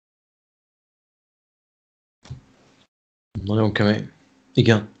 Nagyon kemény.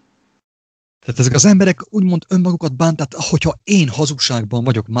 Igen. Tehát ezek az emberek úgymond önmagukat bántják, hogyha én hazugságban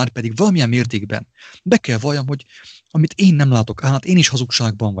vagyok, már pedig valamilyen mértékben be kell valljam, hogy amit én nem látok át, én is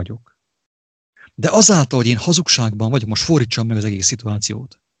hazugságban vagyok. De azáltal, hogy én hazugságban vagyok, most fordítsam meg az egész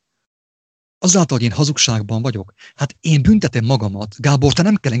szituációt. Azáltal, hogy én hazugságban vagyok, hát én büntetem magamat. Gábor, te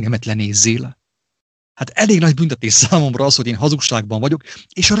nem kell engemet lenézzél. Hát elég nagy büntetés számomra az, hogy én hazugságban vagyok,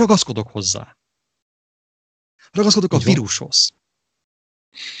 és ragaszkodok hozzá. Ragaszkodok a vírushoz.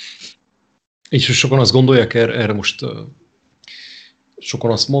 És sokan azt gondolják, erre most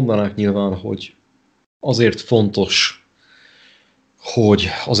sokan azt mondanák nyilván, hogy azért fontos, hogy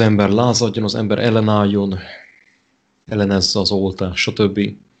az ember lázadjon, az ember ellenálljon, ellenezze az oltást,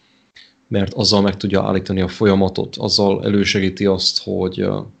 stb. Mert azzal meg tudja állítani a folyamatot, azzal elősegíti azt, hogy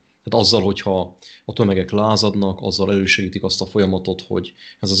tehát azzal, hogyha a tömegek lázadnak, azzal elősegítik azt a folyamatot, hogy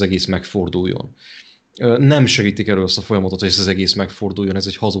ez az egész megforduljon. Nem segítik elő azt a folyamatot, hogy ez az egész megforduljon, ez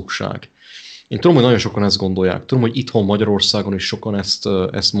egy hazugság. Én tudom, hogy nagyon sokan ezt gondolják. Tudom, hogy itthon Magyarországon is sokan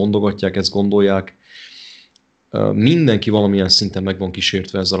ezt mondogatják, ezt gondolják. Mindenki valamilyen szinten meg van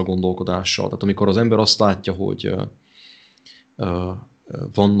kísértve ezzel a gondolkodással. Tehát amikor az ember azt látja, hogy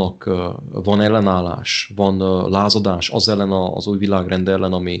van ellenállás, van lázadás az ellen, az új világrend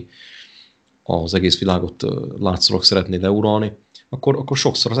ellen, ami az egész világot látszólag szeretné leuralni, akkor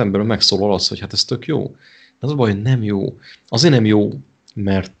sokszor az emberben megszólal az, hogy hát ez tök jó. De az a baj, hogy nem jó. Azért nem jó,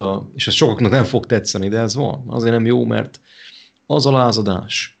 mert, és ez sokaknak nem fog tetszeni, de ez van. Azért nem jó, mert az a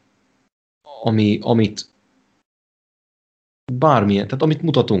lázadás, amit bármilyen, tehát amit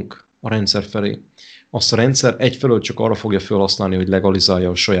mutatunk a rendszer felé, azt a rendszer egyfelől csak arra fogja felhasználni, hogy legalizálja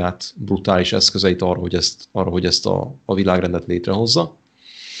a saját brutális eszközeit arra, hogy ezt a világrendet létrehozza.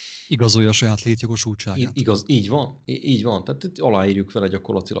 Igazolja a saját létjogosultságát. Igaz, így van. Tehát itt aláírjuk vele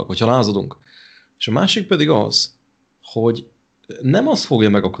gyakorlatilag, hogyha lázadunk. És a másik pedig az, hogy nem az fogja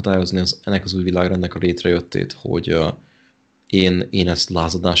megakadályozni ennek az új világrendnek a létrejöttét, hogy én ezt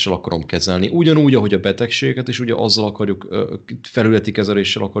lázadással akarom kezelni. Ugyanúgy, ahogy a betegséget is ugye azzal akarjuk, felületi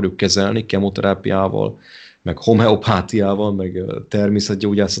kezeléssel akarjuk kezelni, kemoterápiával, meg homeopátiával, meg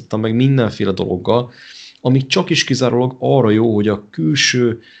természetgyógyászattal, meg mindenféle dologgal, ami csak is kizárólag arra jó, hogy a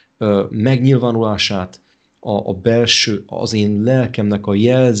külső megnyilvánulását, a belső, az én lelkemnek a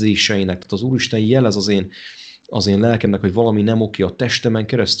jelzéseinek, tehát az Úristen jelez az én lelkemnek, hogy valami nem oké a testemen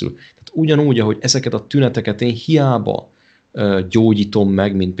keresztül. Tehát ugyanúgy, ahogy ezeket a tüneteket én hiába gyógyítom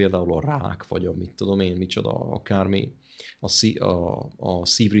meg, mint például a rák, vagy a mit tudom én, micsoda, akármi, a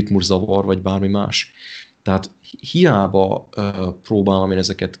szívritmuszavar, vagy bármi más. Tehát hiába próbálom én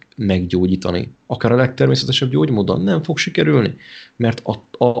ezeket meggyógyítani. Akár a legtermészetesebb gyógymódon nem fog sikerülni, mert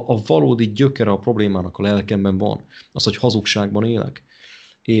a valódi gyökere a problémának a lelkemben van. Az, hogy hazugságban élek.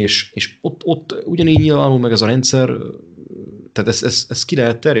 És ott ugyanígy nyilvánul meg ez a rendszer, tehát ezt ki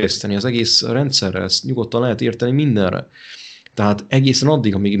lehet terjeszteni az egész rendszerre, ezt nyugodtan lehet érteni mindenre. Tehát egészen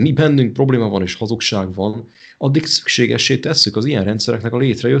addig, amíg mi bennünk probléma van és hazugság van, addig szükségessé tesszük az ilyen rendszereknek a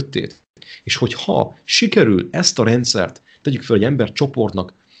létrejöttét. És hogyha sikerül ezt a rendszert, tegyük fel egy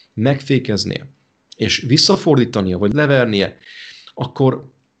embercsoportnak megfékeznie, és visszafordítania, vagy levernie,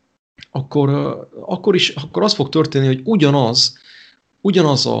 akkor az fog történni, hogy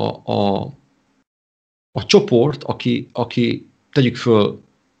ugyanaz a csoport, aki tegyük föl,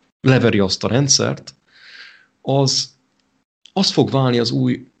 leveri azt a rendszert, az fog válni az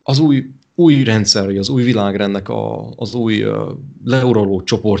új rendszerre, az új világrendnek az új leuraló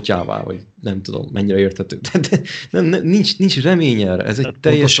csoportjává, vagy nem tudom, mennyire érthető. Nincs remény erre, ez egy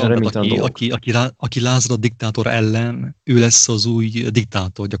teljesen reménytelen dolog. Aki lázad a diktátor ellen, ő lesz az új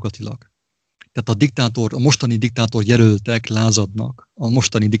diktátor gyakorlatilag. Tehát a mostani diktátor jelöltek lázadnak a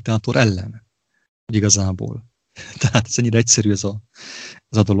mostani diktátor ellen. Igazából. Tehát ez ennyire egyszerű ez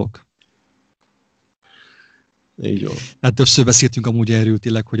a dolog. Így van. Hát többször beszéltünk amúgy erről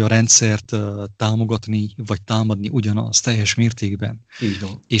tényleg, hogy a rendszert támogatni, vagy támadni ugyanaz teljes mértékben. Így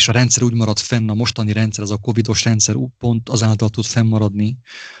van. És a rendszer úgy marad fenn, a mostani rendszer, az a covidos rendszer pont azáltal tud fennmaradni,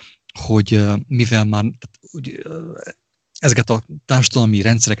 hogy mivel már ezeket a társadalmi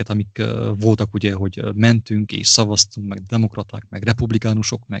rendszereket, amik voltak ugye, hogy mentünk és szavaztunk, meg demokraták, meg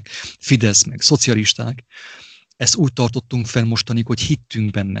republikánusok, meg Fidesz, meg szocialisták, ezt úgy tartottunk fenn mostanig, hogy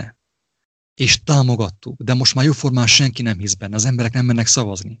hittünk benne. És támogattuk, de most már jóformán senki nem hisz benne, az emberek nem mennek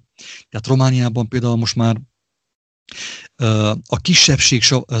szavazni. Tehát Romániában például most már a kisebbség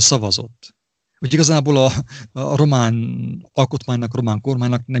szavazott. Úgy igazából a román alkotmánynak, román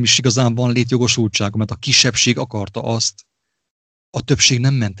kormánynak nem is igazán van létjogosultsága, mert a kisebbség akarta azt, a többség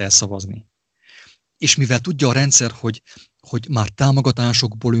nem ment el szavazni. És mivel tudja a rendszer, hogy már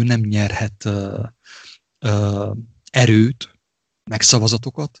támogatásokból ő nem nyerhet erőt, meg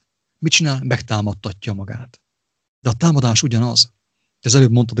szavazatokat, mit csinál? Megtámadtatja magát. De a támadás ugyanaz. Ez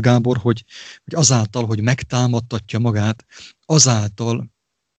előbb mondtad, Gábor, hogy azáltal, hogy megtámadtatja magát, azáltal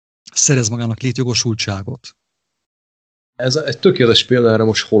szerez magának létjogosultságot. Ez egy tökéletes példa erre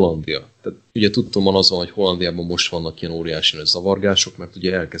most Hollandia. Tehát ugye tudtam azon, hogy Hollandiában most vannak ilyen óriási nagy zavargások, mert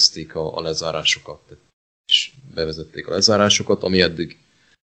ugye elkezdték a lezárásokat, és bevezették a lezárásokat, ami eddig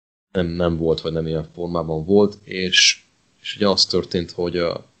nem volt, vagy nem ilyen formában volt, és ugye az történt, hogy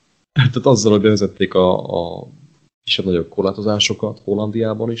tehát azzal, hogy bevezették a kisebb-nagyobb korlátozásokat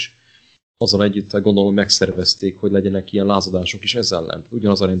Hollandiában is, azzal együtt gondolom, hogy megszervezték, hogy legyenek ilyen lázadások is ez ellen.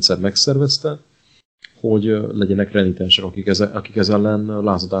 Ugyanaz a rendszer megszervezte, hogy legyenek renitensek, akik ez ellen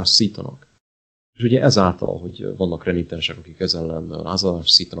lázadást szítanak. És ugye ezáltal, hogy vannak renitensek, akik ez ellen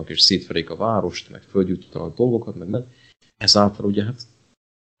lázadást szítanak, és szétverik a várost, meg földgyújtanak dolgokat, meg nem, ezáltal ugye hát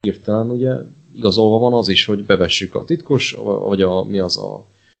hirtelen ugye igazolva van az is, hogy bevessük a titkos, vagy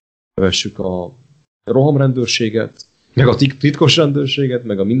bevessük a rohamrendőrséget, meg a titkos rendőrséget,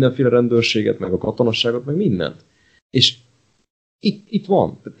 meg a mindenféle rendőrséget, meg a katonasságot, meg mindent. És itt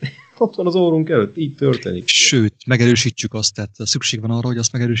van. Ott van az orrunk előtt, így történik. Sőt, megerősítsük azt, tehát szükség van arra, hogy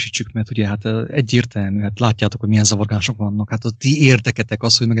azt megerősítsük, mert ugye hát egyértelmű, hát látjátok, hogy milyen zavargások vannak. Hát a ti érdeketek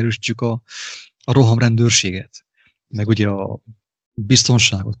az, hogy megerősítsük a rohamrendőrséget, meg ugye a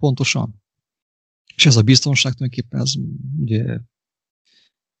biztonságot, pontosan. És ez a biztonság tulajdonképpen az ugye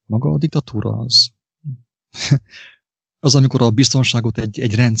maga a diktatúra az. Az, amikor a biztonságot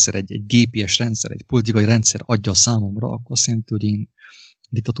egy rendszer, egy GPS rendszer, egy politikai rendszer adja számomra, akkor azt jelenti, hogy én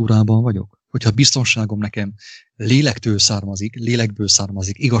diktatúrában vagyok. Hogyha a biztonságom nekem lélektől származik, lélekből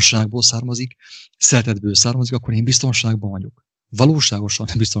származik, igazságból származik, szeretetből származik, akkor én biztonságban vagyok. Valóságosan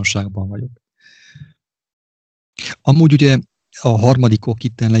biztonságban vagyok. Amúgy ugye a harmadik ok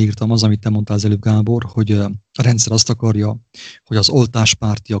itten leírtam az, amit te mondtál az előbb, Gábor, hogy a rendszer azt akarja, hogy az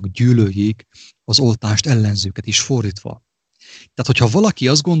oltáspártiak gyűlöljék az oltást ellenzőket is, fordítva. Tehát, hogyha valaki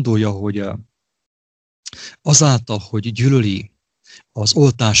azt gondolja, hogy azáltal, hogy gyűlöli az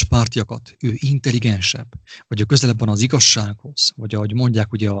oltáspártiakat, ő intelligensebb, vagy a közelebb van az igazsághoz, vagy ahogy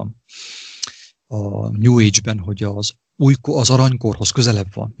mondják ugye a New Age-ben, hogy az aranykorhoz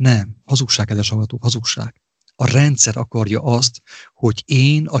közelebb van. Nem, hazugság, kedves hallgatók, hazugság. A rendszer akarja azt, hogy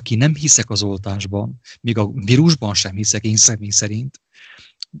én, aki nem hiszek az oltásban, még a vírusban sem hiszek, én személy szerint,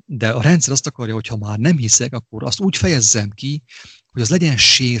 de a rendszer azt akarja, hogy ha már nem hiszek, akkor azt úgy fejezzem ki, hogy az legyen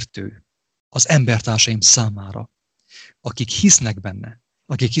sértő az embertársaim számára, akik hisznek benne,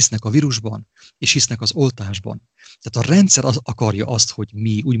 akik hisznek a vírusban, és hisznek az oltásban. Tehát a rendszer akarja azt, hogy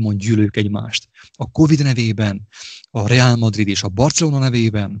mi úgymond gyűlöljük egymást. A Covid nevében, a Real Madrid és a Barcelona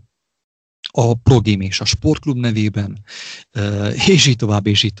nevében, a Progym és a Sportklub nevében, és így tovább,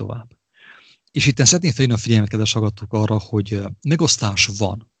 és így tovább. És itt szeretném felhívni a figyelmet, kedves hallgatók, arra, hogy megosztás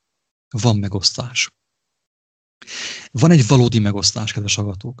van. Van megosztás. Van egy valódi megosztás, kedves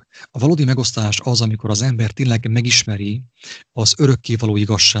hallgatók. A valódi megosztás az, amikor az ember tényleg megismeri az örökkévaló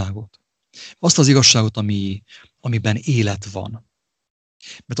igazságot. Azt az igazságot, amiben élet van.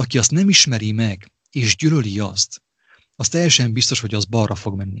 Mert aki azt nem ismeri meg, és gyűlöli azt, az teljesen biztos, hogy az balra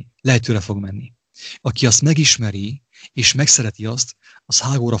fog menni, lejtőre fog menni. Aki azt megismeri, és megszereti azt, az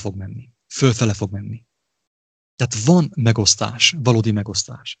hágóra fog menni, fölfele fog menni. Tehát van megosztás, valódi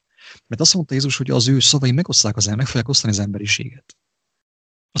megosztás. Mert azt mondta Jézus, hogy az ő szavai megosztják meg fogják osztani az emberiséget.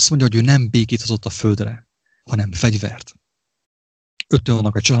 Azt mondja, hogy ő nem békét hozott a földre, hanem fegyvert. 5-en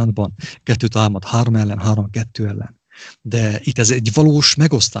vannak a családban, 2 támad 3 ellen, 3 2 ellen. De itt ez egy valós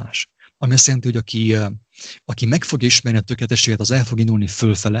megosztás, ami azt jelenti, hogy aki meg fogja ismerni a tökéletességet, az el fog indulni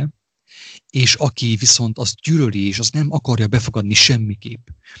fölfele, és aki viszont azt gyűlöli, és azt nem akarja befogadni semmiképp,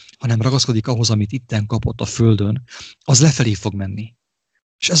 hanem ragaszkodik ahhoz, amit itten kapott a földön, az lefelé fog menni.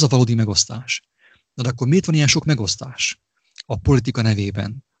 És ez a valódi megosztás. De akkor miért van ilyen sok megosztás? A politika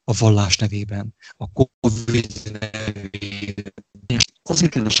nevében, a vallás nevében, a Covid nevében.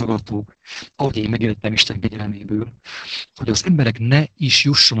 Azért, kedves hallgatók, ahogy én megéltem Isten kegyelméből, hogy az emberek ne is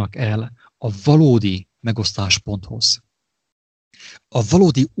jussanak el a valódi megosztásponthoz. A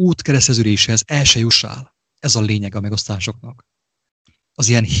valódi útkereszteződéshez el se jussál. Ez a lényeg a megosztásoknak. Az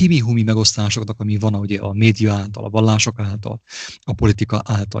ilyen himi-humi megosztásoknak, ami van ugye a média által, a vallások által, a politika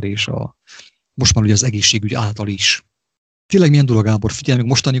által, és most már ugye az egészségügy által is. Tényleg milyen dolog, Gábor? Figyelj, még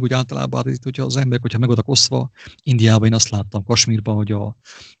mostanig úgy általában, hogyha az emberek, hogyha meg voltak osztva, Indiában én azt láttam, Kasmírban, hogy a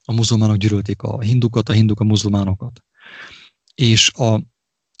muzulmánok gyűlölték a hindukat, a hinduk a muzulmánokat. És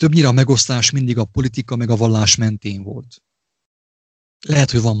többnyire a megosztás mindig a politika meg a vallás mentén volt.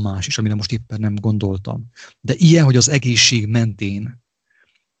 Lehet, hogy van más is, amire most éppen nem gondoltam. De ilyen, hogy az egészség mentén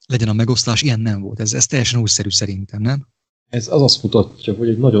legyen a megosztás, ilyen nem volt. Ez teljesen újszerű szerintem, nem? Ez az azt mutatja, hogy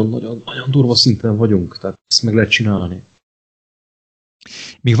egy nagyon-nagyon durva szinten vagyunk, tehát ezt meg lehet csinálni.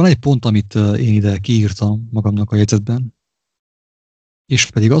 Még van egy pont, amit én ide kiírtam magamnak a jegyzetben, és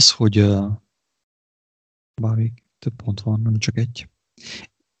pedig az, hogy bár még több pont van, nem csak egy.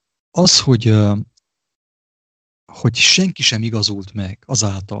 Az, hogy senki sem igazult meg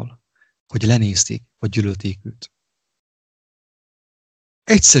azáltal, hogy lenézték, vagy gyűlölték őt.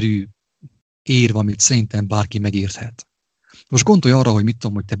 Egyszerű érv, amit szerintem bárki megérthet. Most gondolj arra, hogy mit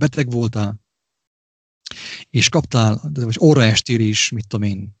tudom, hogy te beteg voltál, és kaptál, vagy óra estél is, mit tudom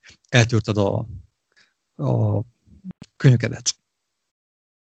én, eltörted a könyökedet.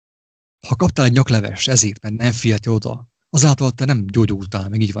 Ha kaptál egy nyakleves ezért, mert nem figyeltél oda, azáltal te nem gyógyultál,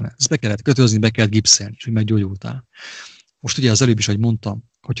 meg így van ez. Be kellett kötözni, be kellett gipszelni, és úgy meggyógyultál. Most ugye az előbb is, ahogy mondtam,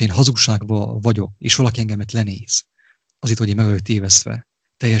 hogyha én hazugságban vagyok, és valaki engemet lenéz, azért, hogy én meg vagyok tévesztve,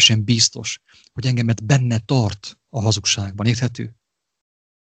 teljesen biztos, hogy engemet benne tart a hazugságban, érthető?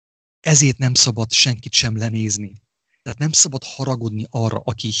 Ezért nem szabad senkit sem lenézni. Tehát nem szabad haragudni arra,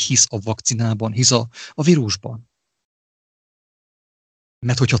 aki hisz a vakcinában, hisz a vírusban.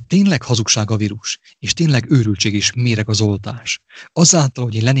 Mert hogyha tényleg hazugság a vírus, és tényleg őrültség és méreg az oltás, azáltal,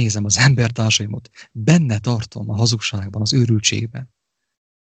 hogy én lenézem az embertársaimat, benne tartom a hazugságban, az őrültségben.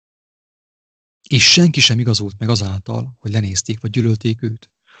 És senki sem igazult meg azáltal, hogy lenézték, vagy gyűlölték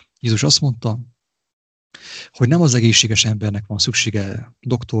őt. Jézus azt mondta, hogy nem az egészséges embernek van szüksége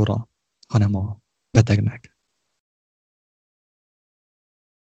doktorra, hanem a betegnek.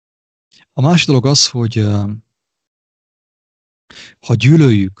 A másik dolog az, hogy ha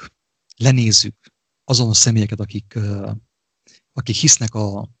gyűlöljük, lenézzük azon a személyeket, akik hisznek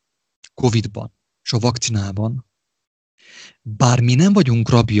a Covid-ban és a vakcinában, bár mi nem vagyunk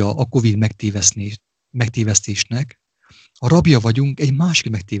rabja a Covid megtévesztésnek, a rabja vagyunk egy másik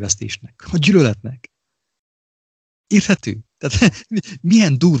megtévesztésnek, a gyűlöletnek. Érthető? Tehát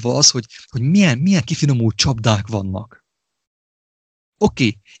milyen durva az, hogy milyen kifinomult csapdák vannak.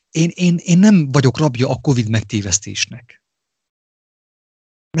 Oké, én nem vagyok rabja a Covid megtévesztésnek.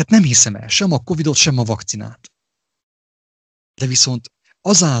 Mert nem hiszem el sem a Covidot, sem a vakcinát. De viszont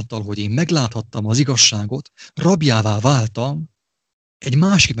azáltal, hogy én megláthattam az igazságot, rabjává váltam egy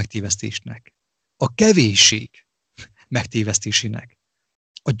másik megtévesztésnek. A kevésség megtévesztésének.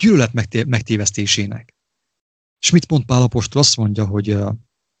 A gyűlölet megtévesztésének. És mit mond Pál apostol? Azt mondja, hogy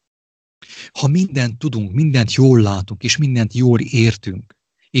ha mindent tudunk, mindent jól látunk, és mindent jól értünk,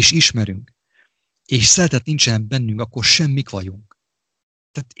 és ismerünk, és szeretet nincsen bennünk, akkor semmik vagyunk.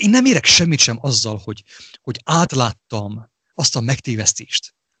 Tehát én nem érek semmit sem azzal, hogy átláttam azt a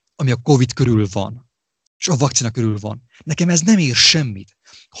megtévesztést, ami a Covid körül van, és a vakcina körül van. Nekem ez nem ér semmit,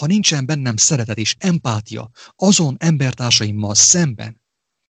 ha nincsen bennem szeretet és empátia azon embertársaimmal szemben,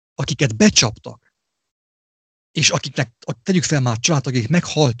 akiket becsaptak, és akiknek, tegyük fel már családtagjaik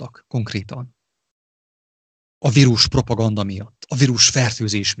meghaltak konkrétan a vírus propaganda miatt, a vírus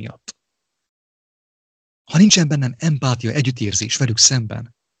fertőzés miatt. Ha nincsen bennem empátia, együttérzés velük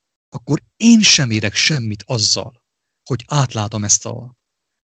szemben, akkor én sem érek semmit azzal, hogy átlátom ezt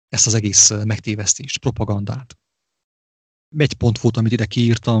az egész megtévesztést, propagandát. Egy pont volt, amit ide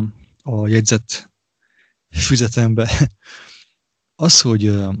kiírtam a jegyzett füzetembe. Az, hogy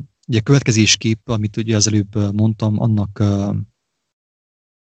ugye a következésképp, amit ugye az előbb mondtam, annak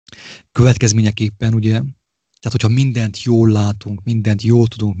következményeképpen, ugye, tehát hogyha mindent jól látunk, mindent jól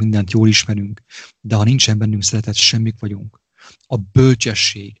tudunk, mindent jól ismerünk, de ha nincsen bennünk szeretet, semmik vagyunk. A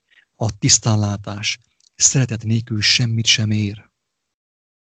bölcsesség, a tisztánlátás szeretet nélkül semmit sem ér.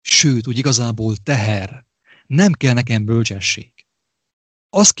 Sőt, úgy igazából teher. Nem kell nekem bölcsesség.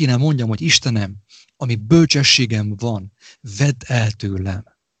 Azt kéne mondjam, hogy Istenem, ami bölcsességem van, vedd el tőlem.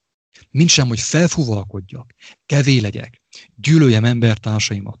 Mintsem, hogy felfúvalkodjak, kevé legyek, gyűlöljem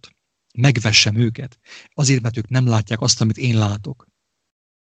embertársaimat, megvessem őket, azért, mert ők nem látják azt, amit én látok.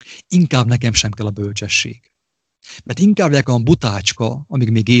 Inkább nekem sem kell a bölcsesség. Mert inkább legyek olyan butácska, amíg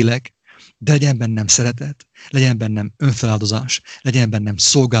még élek, de legyen bennem szeretet, legyen bennem önfeláldozás, legyen bennem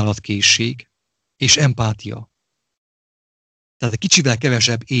szolgálatkészség és empátia. Tehát egy kicsivel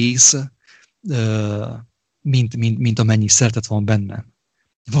kevesebb ész, mint amennyi szeretet van bennem.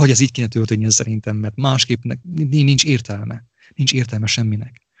 Vagy ez így kéne történjen szerintem, mert másképp nincs értelme. Nincs értelme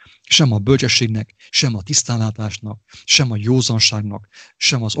semminek. Sem a bölcsességnek, sem a tisztánlátásnak, sem a józanságnak,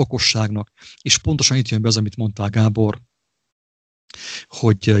 sem az okosságnak. És pontosan itt jön be az, amit mondtál, Gábor,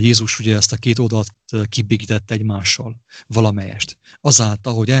 hogy Jézus ugye ezt a két oldalt kibékítette egymással, valamelyest.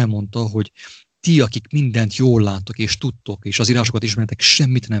 Azáltal, hogy elmondta, hogy ti, akik mindent jól láttok és tudtok, és az írásokat ismertek,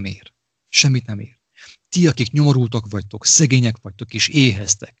 semmit nem ér. Semmit nem ér. Ti, akik nyomorultak vagytok, szegények vagytok és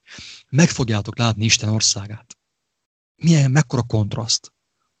éheztek, meg fogjátok látni Isten országát. Mekkora kontraszt.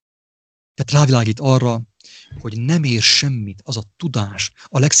 Tehát rávilágít arra, hogy nem ér semmit az a tudás,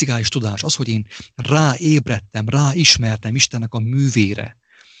 a lexikális tudás, az, hogy én ráébredtem, ráismertem Istennek a művére,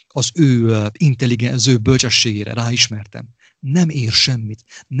 az ő intelligens, az ő bölcsességére ráismertem. Nem ér semmit,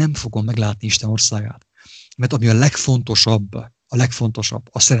 nem fogom meglátni Isten országát. Mert ami a legfontosabb,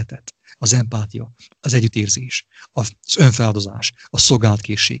 a szeretet, az empátia, az együttérzés, az önfeláldozás, a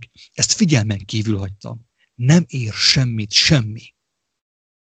szolgálatkészség. Ezt figyelmen kívül hagytam. Nem ér semmit, semmi.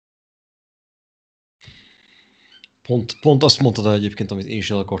 Pont azt mondtad el egyébként, amit én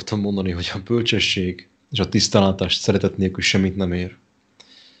is el akartam mondani, hogy a bölcsesség és a tisztánlátás szeretet nélkül semmit nem ér.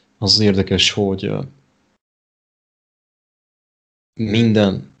 Az érdekes, hogy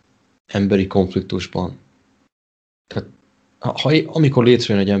minden emberi konfliktusban, tehát amikor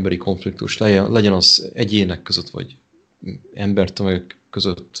létrejön egy emberi konfliktus, legyen az egyének között, vagy embertömegek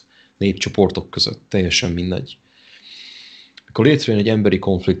között, népcsoportok között, teljesen mindegy. Amikor létrejön egy emberi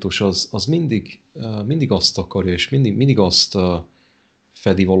konfliktus, az mindig azt akarja, és mindig azt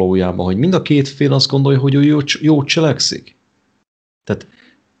fedi valójában, hogy mind a két fél azt gondolja, hogy ő jót cselekszik. Tehát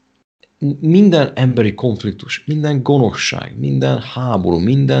minden emberi konfliktus, minden gonoszság, minden háború,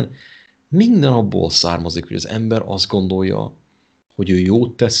 minden abból származik, hogy az ember azt gondolja, hogy ő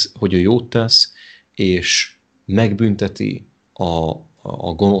jót tesz, és megbünteti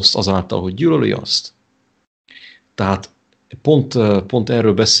a gonoszt azáltal, hogy gyűlöli azt. Tehát pont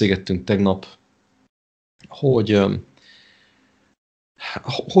erről beszélgettünk tegnap, hogy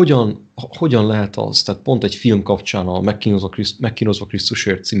hogyan lehet az, tehát pont egy film kapcsán, a Megkínozva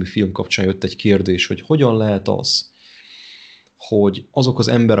Krisztusért című film kapcsán jött egy kérdés, hogy hogyan lehet az, hogy azok az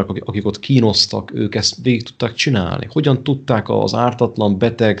emberek, akik ott kínoztak, ők ezt végig tudták csinálni. Hogyan tudták az ártatlan,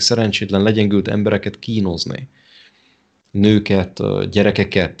 beteg, szerencsétlen, legyengült embereket kínozni? Nőket,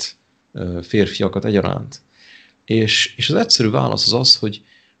 gyerekeket, férfiakat egyaránt. És az egyszerű válasz az,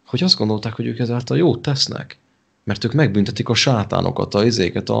 hogy azt gondolták, hogy ők ezáltal jót tesznek. Mert ők megbüntetik a sátánokat,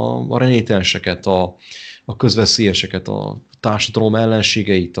 a renétenseket, a közveszélyeseket, a társadalom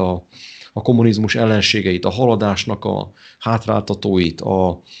ellenségeit, a kommunizmus ellenségeit, a haladásnak a hátráltatóit,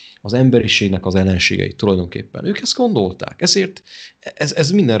 az emberiségnek az ellenségeit tulajdonképpen. Ők ezt gondolták. Ezért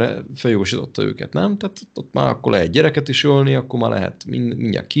ez mindenre feljogosította őket, nem? Tehát ott már akkor lehet gyereket is ölni, akkor már lehet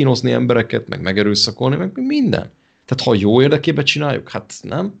mindjárt kínozni embereket, meg megerőszakolni, meg minden. Tehát ha jó érdekében csináljuk, hát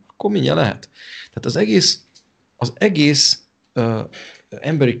nem, akkor mindjárt lehet. Tehát az egész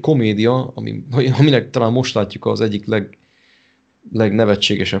emberi komédia, aminek talán most látjuk az egyik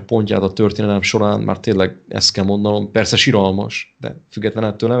legnevetségesebb pontját a történelem során, már tényleg ezt kell mondanom, persze siralmas, de független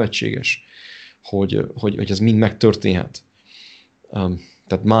ettől nevetséges, hogy ez mind megtörténhet.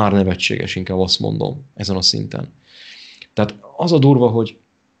 Tehát már nevetséges, inkább azt mondom, ezen a szinten. Tehát az a durva, hogy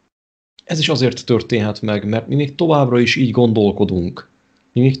ez is azért történhet meg, mert mi még továbbra is így gondolkodunk.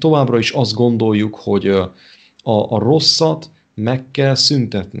 Mi még továbbra is azt gondoljuk, hogy a rosszat meg kell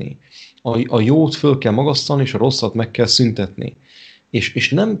szüntetni. A jót föl kell magasztalni, és a rosszat meg kell szüntetni. És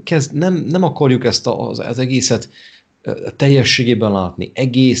nem akarjuk ezt az egészet teljességében látni,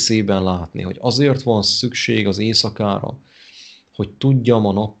 egészében látni, hogy azért van szükség az éjszakára, hogy tudjam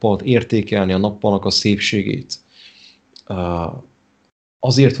a nappalt értékelni, a nappalnak a szépségét.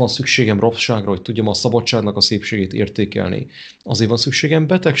 Azért van szükségem rabságra, hogy tudjam a szabadságnak a szépségét értékelni. Azért van szükségem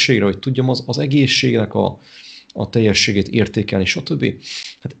betegségre, hogy tudjam az egészségnek a teljességét értékelni, stb.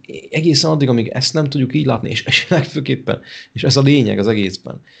 Hát egészen addig, amíg ezt nem tudjuk így látni, és legfőképpen, és ez a lényeg az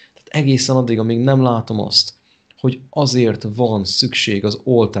egészben, tehát egészen addig, amíg nem látom azt, hogy azért van szükség az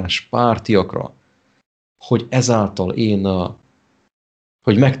oltás pártiakra, hogy ezáltal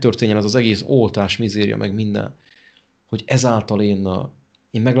hogy megtörténjen ez az egész oltás mizéria, meg minden, hogy ezáltal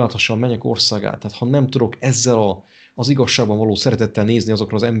én megláthassam a mennyek országát. Tehát ha nem tudok ezzel az igazságban való szeretettel nézni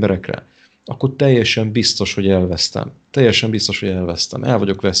azokra az emberekre, akkor teljesen biztos, hogy elvesztem. Teljesen biztos, hogy elvesztem. El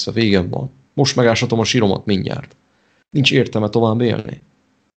vagyok veszve, végem van. Most megáshatom a síromat mindjárt. Nincs értelme tovább élni.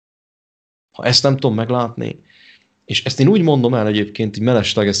 Ha ezt nem tudom meglátni, és ezt én úgy mondom el egyébként, így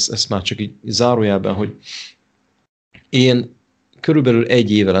mellesleg, ezt már csak így zárójelben, hogy én körülbelül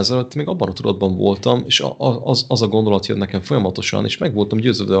 1 évvel ezelőtt még abban a tudatban voltam, és az a gondolat jött nekem folyamatosan, és meg voltam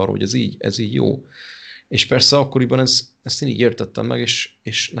győződve arról, hogy ez így jó. És persze akkoriban ezt én így értettem meg,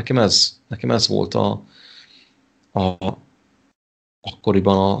 és nekem ez volt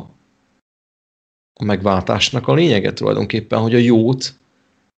akkoriban a megváltásnak a lényege tulajdonképpen, hogy a jót,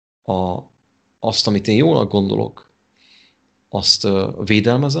 azt, amit én jónak gondolok, azt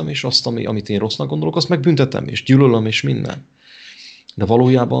védelmezem, és azt, amit én rossznak gondolok, azt megbüntetem, és gyűlölöm, és minden. De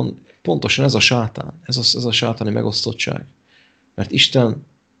valójában pontosan ez a sátán, ez a sátáni megosztottság. Mert Isten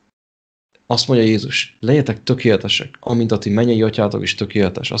azt mondja Jézus, legyetek tökéletesek, amint a ti mennyei atyátok is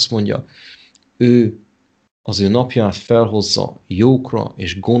tökéletes. Azt mondja, ő az ő napját felhozza jókra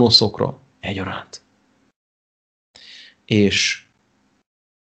és gonoszokra egyaránt. És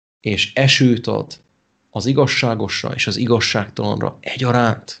esőt ad az igazságosra és az igazságtalanra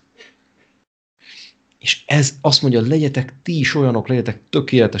egyaránt. És ez azt mondja, legyetek ti is olyanok, legyetek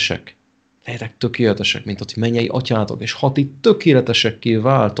tökéletesek, mint a ti mennyei atyátok, és ha ti tökéletesekké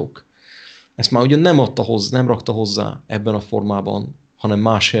váltok, ezt már ugye nem rakta hozzá ebben a formában, hanem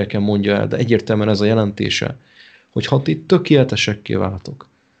más helyeken mondja el, de egyértelműen ez a jelentése, hogy ha ti tökéletesekké váltok,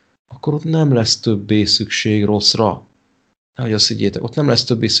 akkor ott nem lesz többé szükség rosszra. Nehogy azt higgyétek, ott nem lesz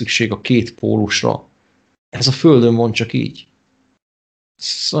többé szükség a két pólusra. Ez a Földön van csak így.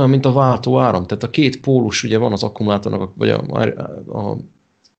 Ez olyan, mint a váltó áram. Tehát a két pólus ugye van az akkumulátornak, vagy a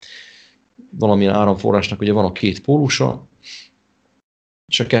valamilyen áramforrásnak ugye van a két pólusa,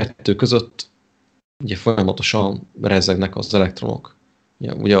 és a kettő között ugye folyamatosan rezegnek az elektronok.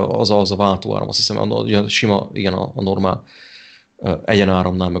 Ugye az a váltóáram, azt hiszem, ugye sima, igen, a normál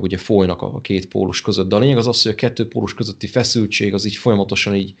egyenáramnál meg ugye folynak a két pólus között. De a lényeg az, hogy a kettő pólus közötti feszültség az így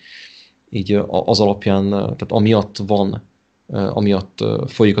folyamatosan így az alapján, tehát amiatt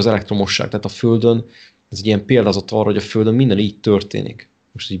folyik az elektromosság. Tehát a Földön, ez egy ilyen példázat arra, hogy a Földön minden így történik.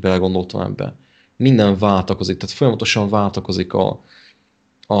 Most így belegondoltam ebbe. Minden váltakozik, tehát folyamatosan váltakozik a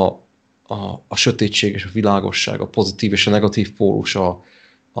sötétség és a világosság, a pozitív és a negatív pólus,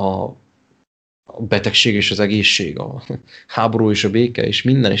 a betegség és az egészség, a háború és a béke, és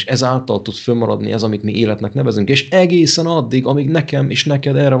minden, és ezáltal tud fönnmaradni ez, amit mi életnek nevezünk, és egészen addig, amíg nekem és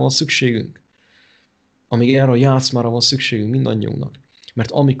neked erre van szükségünk. Amíg erre a játszmára van szükségünk mindannyiunknak.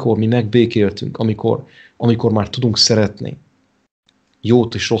 Mert amikor mi megbékéltünk, amikor már tudunk szeretni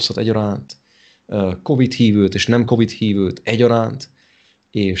jót és rosszat egyaránt, Covid hívőt és nem Covid hívőt egyaránt,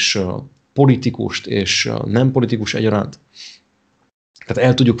 és politikust és nem politikus egyaránt, tehát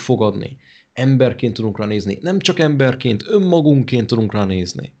el tudjuk fogadni, emberként tudunk ránézni, nem csak emberként, önmagunkként tudunk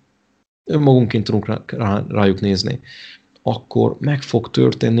ránézni, önmagunkként tudunk rájuk nézni, akkor meg fog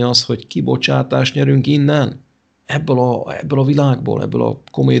történni az, hogy kibocsátást nyerünk innen, ebből a világból, ebből a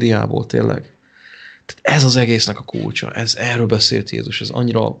komédiából tényleg. Tehát ez az egésznek a kulcsa, erről beszélt Jézus, ez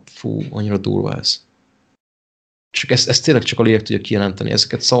annyira durva ez. Csak ez tényleg csak a lélek tudja kijelenteni,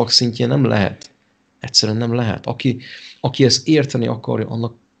 ezeket szavak szintjén nem lehet. Egyszerűen nem lehet. Aki ezt érteni akarja,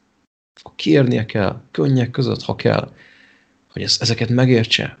 annak kérnie kell, könnyek között, ha kell, hogy ezeket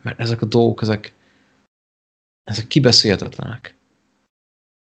megértse, mert ezek a dolgok, ezek kibeszélhetetlenek.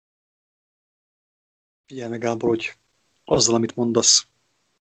 Figyelj meg, Gábor, hogy azzal, amit mondasz,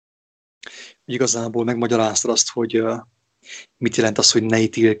 hogy igazából megmagyaráztad azt, hogy mit jelent az, hogy ne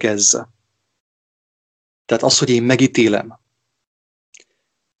ítélkezz. Tehát az, hogy én megítélem,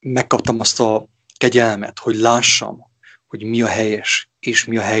 megkaptam azt a kegyelmet, hogy lássam, hogy mi a helyes és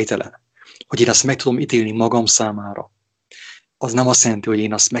mi a helytelen. Hogy én azt meg tudom ítélni magam számára. Az nem azt jelenti, hogy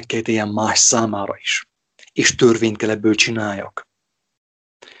én azt meg kell ítéljem más számára is. És törvényt kell ebből csináljak.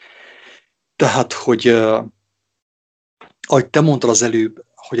 Tehát, hogy ahogy te mondtad az előbb,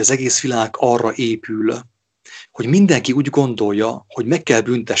 hogy az egész világ arra épül, hogy mindenki úgy gondolja, hogy meg kell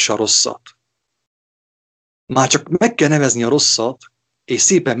büntesse a rosszat. Már csak meg kell nevezni a rosszat, és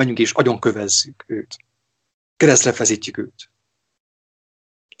szépen menjünk és agyonkövezzük őt. Keresztre feszítjük őt.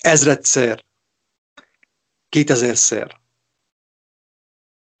 1000-szer, 2000-szer,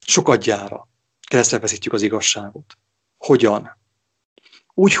 sokadjára keresztre feszítjük az igazságot. Hogyan?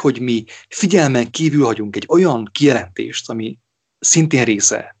 Úgy, hogy mi figyelmen kívül hagyunk egy olyan kijelentést, ami szintén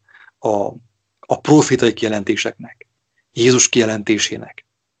része a profétai kijelentéseknek, Jézus kijelentésének,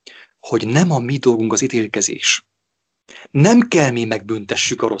 hogy nem a mi dolgunk az ítélkezés. Nem kell mi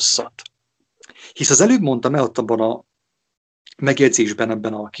megbüntessük a rosszat. Hisz az előbb mondtam el ott abban a megjegyzésben,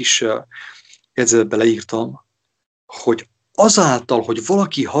 ebben a kis jegyzetben leírtam, hogy azáltal, hogy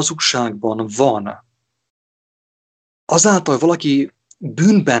valaki hazugságban van, azáltal valaki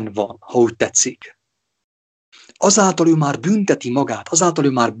bűnben van, ha úgy tetszik, azáltal ő már bünteti magát, azáltal ő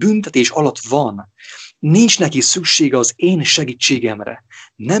már büntetés alatt van, nincs neki szüksége az én segítségemre,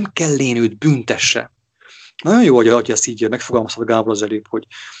 nem kell én őt büntesse. Nagyon jó, hogy ezt így megfogalmazhat Gábor az előbb, hogy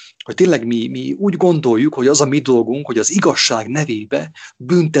tényleg mi úgy gondoljuk, hogy az a mi dolgunk, hogy az igazság nevébe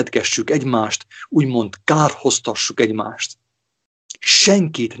büntetgessük egymást, úgymond kárhoztassuk egymást.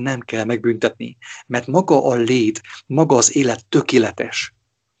 Senkit nem kell megbüntetni, mert maga a lét, maga az élet tökéletes.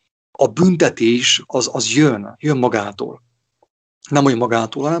 A büntetés az jön magától. Nem olyan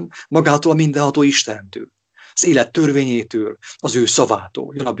magától, hanem magától a mindenható Istentől. Az élet törvényétől, az ő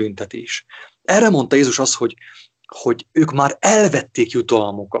szavától jön a büntetés. Erre mondta Jézus azt, hogy ők már elvették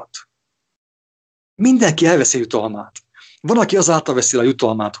jutalmukat. Mindenki elveszi a jutalmát. Van, aki azáltal veszi a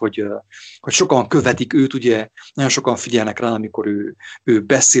jutalmát, hogy sokan követik őt, ugye, nagyon sokan figyelnek rá, amikor ő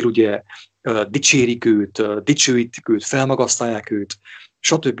beszél, ugye, dicsérik őt, dicsőítik őt, felmagasztalják őt,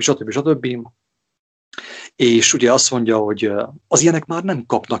 stb. És ugye azt mondja, hogy az ilyenek már nem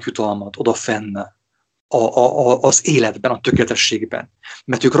kapnak jutalmat odafenn az életben, a tökéletességben.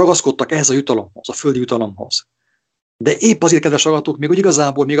 Mert ők ragaszkodtak ehhez a jutalomhoz, a földi jutalomhoz. De épp azért, kedves hallgatók, még hogy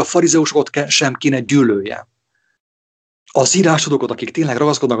igazából még a farizeusokat sem kéne gyűlölje. Az írástudókat, akik tényleg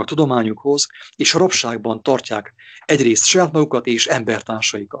ragaszkodnak a tudományukhoz, és a rabságban tartják egyrészt saját magukat és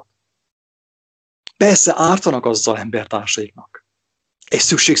embertársaikat. Persze ártanak azzal embertársaiknak. Egy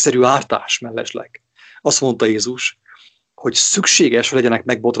szükségszerű ártás mellesleg. Azt mondta Jézus, hogy szükséges, hogy legyenek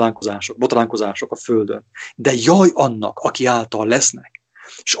meg botránkozások a földön. De jaj annak, aki által lesznek,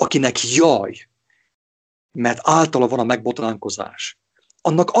 és akinek jaj, mert általa van a megbotránkozás.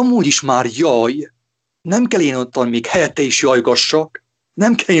 Annak amúgy is már jaj, nem kell én ottan még helyette is jajgassak,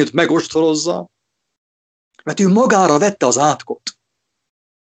 nem kell én őt megostorozza, mert ő magára vette az átkot.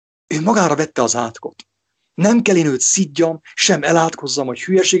 Ő magára vette az átkot. Nem kell én őt szidjam, sem elátkozzam, hogy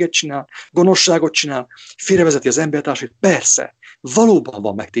hülyeséget csinál, gonoszságot csinál, félrevezeti az embertársait. Persze, valóban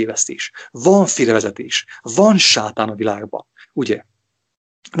van megtévesztés, van félrevezetés, van sátán a világban, ugye?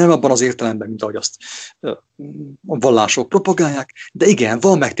 Nem abban az értelemben, mint ahogy azt a vallások propagálják, de igen,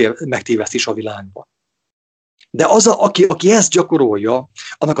 van megtévesztés a világban. De az, aki ezt gyakorolja,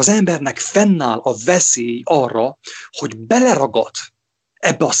 annak az embernek fennáll a veszély arra, hogy beleragad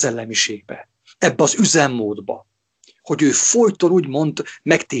ebbe a szellemiségbe, ebbe az üzemmódba, hogy ő folyton úgymond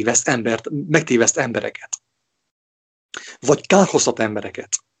megtéveszt embereket. Vagy kárhoztat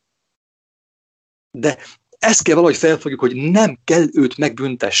embereket. De ezt kell valahogy felfogjuk, hogy nem kell őt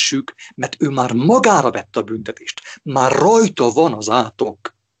megbüntessük, mert ő már magára vette a büntetést. Már rajta van az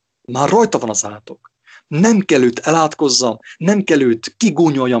átok. Már rajta van az átok. Nem kell őt elátkozzam, nem kell őt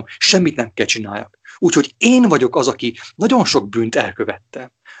kigúnyoljam, semmit nem kell csináljak. Úgyhogy én vagyok az, aki nagyon sok bűnt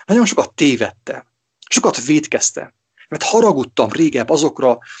elkövettem. Nagyon sokat tévedtem. Sokat vétkeztem. Mert haragudtam régebb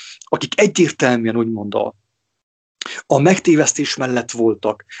azokra, akik egyértelműen úgymond a megtévesztés mellett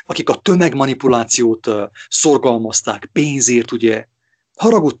voltak, akik a tömegmanipulációt szorgalmazták, pénzért, ugye,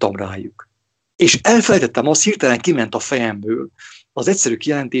 haragudtam rájuk. És elfelejtettem, az hirtelen kiment a fejemből az egyszerű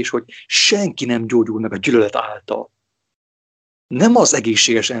kijelentés, hogy senki nem gyógyul meg a gyűlölet által. Nem az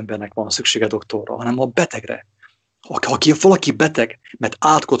egészséges embernek van szüksége doktorra, hanem a betegre. Ha valaki beteg, mert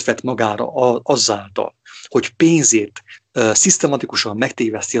átkot vett magára azáltal, hogy pénzért szisztematikusan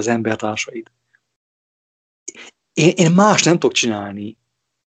megtéveszti az embertársait, Én más nem tudok csinálni,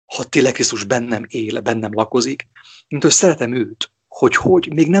 ha tényleg Krisztus bennem él, bennem lakozik, mint hogy szeretem őt,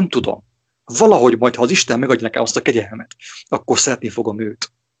 hogy még nem tudom. Valahogy majd, ha az Isten megadja nekem azt a kegyelmet, akkor szeretni fogom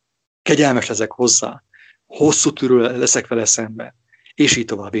őt. Kegyelmes leszek hozzá, hosszú tűrő leszek vele szemben, és így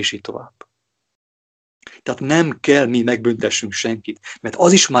tovább, és így tovább. Tehát nem kell mi megbüntessünk senkit, mert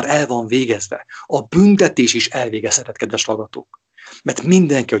az is már el van végezve. A büntetés is elvégezhetett, kedves hallgatók. Mert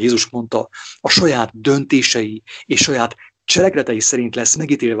mindenki, ahogy Jézus mondta, a saját döntései és saját cselekedetei szerint lesz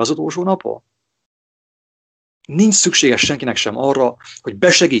megítélve az utolsó napon. Nincs szükséges senkinek sem arra, hogy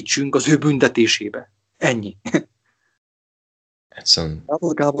besegítsünk az ő büntetésébe. Ennyi. Egyszerűen.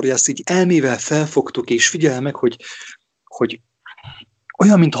 Gábor, hogy ezt így elmével felfogtuk, és figyelj meg, hogy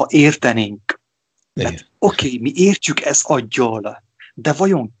olyan, mintha értenénk. Oké, mi értjük ezt aggyal, de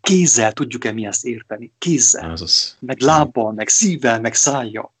vajon kézzel tudjuk-e mi ezt érteni? Kézzel, meg lábbal, meg szívvel, meg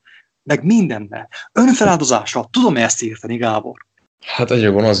szájjal, meg mindennel. Önfeláldozásra tudom-e ezt érteni, Gábor? Hát egyre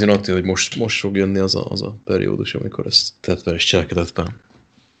van az jön, hogy most fog jönni az a periódus, amikor ezt tettve és cselekedetben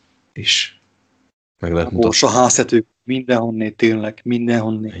is meg lehet mutatni. Most a háztetők mindenhonnét, tényleg,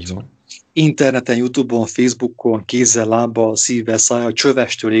 mindenhonnét. Így van. Interneten, YouTube-on, Facebookon, kézzel, lábbal, szívvel, szájjal,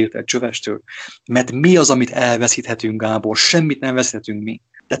 csövestől érted, csövestől. Mert mi az, amit elveszíthetünk, Gábor? Semmit nem veszíthetünk mi.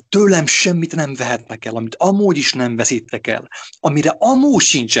 De tőlem semmit nem vehetnek el, amit amúgy is nem veszítek el, amire amúgy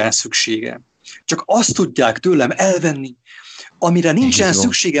sincsen szükségem. Csak azt tudják tőlem elvenni, amire nincsen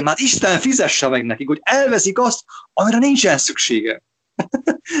szükségem, hát Isten fizesse meg nekik, hogy elveszik azt, amire nincsen szükségem.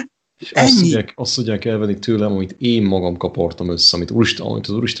 Azt tudják elvenni tőlem, amit én magam kapartam össze, amit az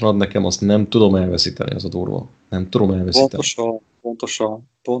Úristen ad nekem, azt nem tudom elveszíteni az adóról. Nem tudom elveszíteni.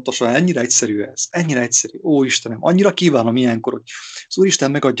 Pontosan. Ennyire egyszerű ez. Ennyire egyszerű. Ó, Istenem, annyira kívánom ilyenkor, hogy az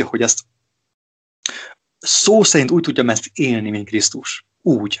Úristen megadja, hogy ezt szó szerint úgy tudjam ezt élni, mint Krisztus.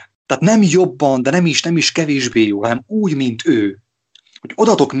 Úgy. Tehát nem jobban, de nem is kevésbé jó, hanem úgy, mint ő. Hogy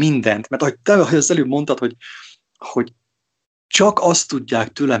odaadok mindent, mert ahogy te az előbb mondtad, hogy csak azt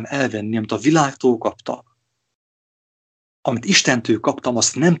tudják tőlem elvenni, amit a világtól kaptam. Amit Istentől kaptam,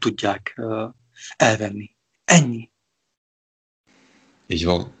 azt nem tudják elvenni. Ennyi. Így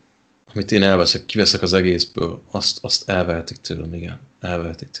van. Amit én kiveszek az egészből, azt elvehetik tőlem, igen.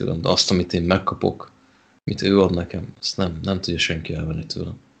 Elvehetik tőlem. De azt, amit én megkapok, amit ő ad nekem, azt nem tudja senki elvenni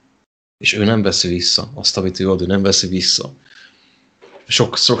tőlem. És ő nem veszi vissza. Azt, amit ő ad, ő nem veszi vissza.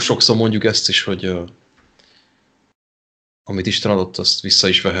 Sokszor mondjuk ezt is, hogy amit Isten adott, azt vissza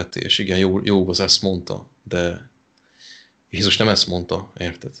is veheti, és igen, jó az ezt mondta, de Jézus nem ezt mondta,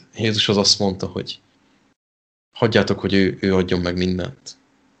 érted? Jézus az azt mondta, hogy hagyjátok, hogy ő adjon meg mindent.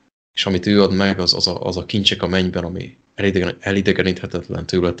 És amit ő ad meg, az a kincsek a mennyben, ami elidegeníthetetlen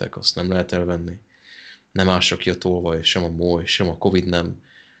tőletek, azt nem lehet elvenni. Nem ássa ki a tolvaj, sem a moly, sem a Covid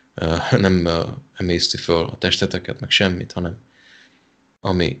nem emészti föl a testeteket, meg semmit, hanem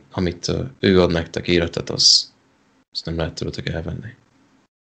amit ő ad nektek életet, azt nem lehet tőletek elvenni.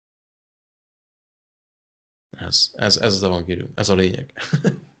 Ez az evangélium, ez a lényeg.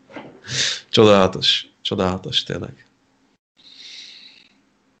 Csodálatos tényleg.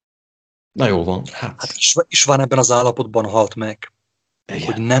 Na jó van. Hát István ebben az állapotban halt meg, igen.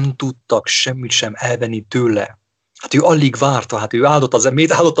 Hogy nem tudtak semmit sem elvenni tőle. Hát ő alig várta, hát ő áldotta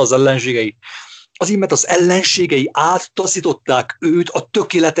az ellenségeit. Azért, mert az ellenségei áttaszították őt a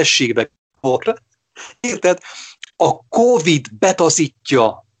tökéletességbe. Érted? A Covid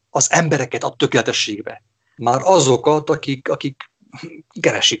betaszítja az embereket a tökéletességbe. Már azokat, akik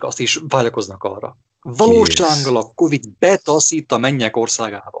keresik azt és vágyakoznak arra. Valósággal a Covid betaszít a mennyek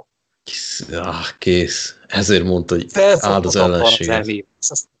országába. Kész. Ezért mondta, hogy áld az ellenséget.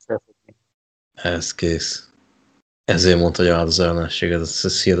 Ez kész. Ezért mondta, hogy áld az ellenséget.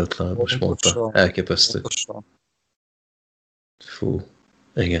 Ez hihetetlen, most mondta. Elképesztő. Fú,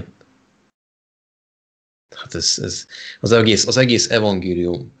 igen. Hát ez az egész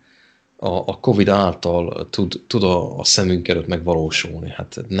evangélium a Covid által tud a szemünk előtt megvalósulni.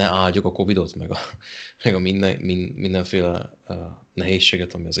 Hát ne áldjuk a Covidot, meg a mindenféle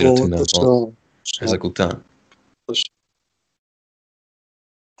nehézséget, ami az életünkben van ezek után.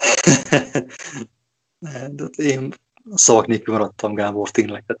 De én szavak nélkül maradtam, Gábor,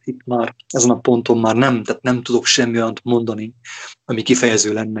 tényleg. Tehát itt már ezen a ponton már nem tudok semmi olyant mondani, ami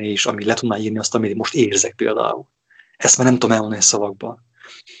kifejező lenne, és ami le tudná írni azt, amit most érzek például. Ezt már nem tudom elmondani szavakban.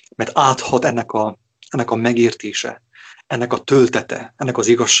 Mert áthat ennek a megértése, ennek a töltete, ennek az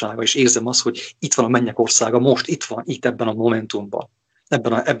igazsága, és érzem azt, hogy itt van a mennyek országa, most itt van, itt ebben a momentumban,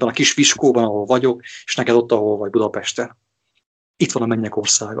 ebben a kis viskóban, ahol vagyok, és neked ott, ahol vagy Budapesten. Itt van a mennyek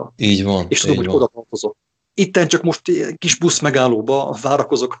országa. Így van. És tudom, hogy oda tartozok. itten csak most kis busz megállóba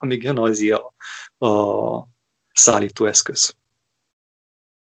várakozok, amíg jön a szállítóeszköz.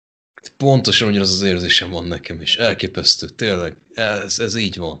 Pontosan ugyanaz az érzésem van nekem is. Elképesztő, tényleg. Ez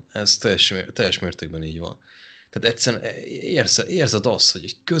így van. Ez teljes mértékben így van. Tehát egyszerűen érzed azt,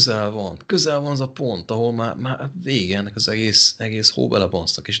 hogy közel van az a pont, ahol már vége ennek az egész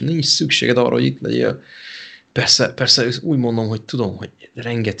hóbelebansznak, és nincs szükséged arra, hogy itt legyél. Persze úgy mondom, hogy tudom, hogy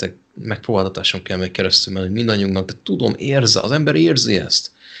rengeteg megpróbáltatáson kell még keresztül menni mindannyiunknak, de tudom, az ember érzi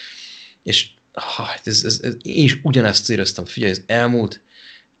ezt. És én is ugyanezt éreztem. Figyelj, az elmúlt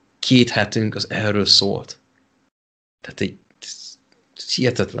 2 hetünk az erről szólt. Tehát ez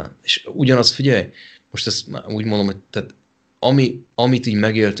hihetetlen. És ugyanaz, figyelj, most ezt már úgy mondom, hogy tehát amit így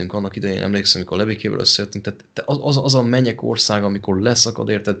megéltünk annak idején, emlékszem, amikor Levikével összejöttünk, tehát az a mennyek ország, amikor leszakad,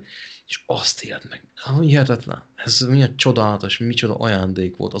 érted, és azt élt meg. Hihetetlen. Ez milyen csodálatos, micsoda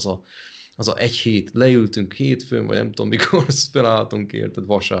ajándék volt az a 1 hét. Leültünk hétfőn, vagy nem tudom mikor felálltunk, érted,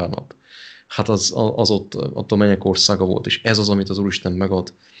 vasárnap. Hát az ott a mennyek országa volt, és ez az, amit az Úristen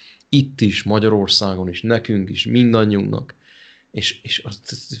megad. Itt is, Magyarországon is, nekünk is, mindannyiunknak. És az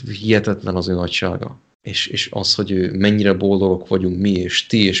hihetetlen az ő nagysága. És az, hogy mennyire boldogok vagyunk mi, és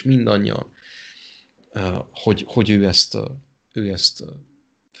ti, és mindannyian, hogy ő ezt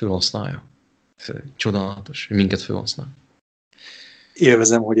felhasználja. Csodálatos, hogy minket felhasznál.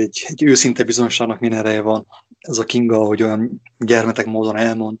 Élvezem, hogy egy őszinte bizonyságnak milyen ereje van. Ez a Kinga, hogy olyan gyermetek módon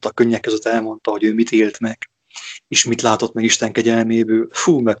elmondta, könnyek között elmondta, hogy ő mit élt meg, és mit látott meg Isten kegyelméből.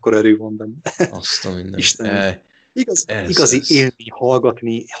 Fú, mekkora erő van benne. Azt a minden. Isten. Igazi élni,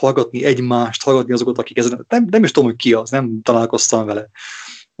 hallgatni egymást, hallgatni azokat, akik ezen, nem is tudom, hogy ki az, nem találkoztam vele.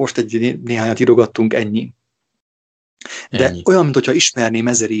 Most néhányat írogattunk, ennyi. De ennyi. Olyan, mintha ismerném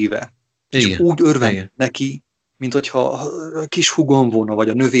 1000 éve. És igen, úgy örvend neki, mint hogyha a kis húgom volna, vagy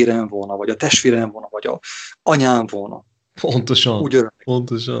a növérem volna, vagy a testvérem volna, vagy a anyám volna. Pontosan, úgy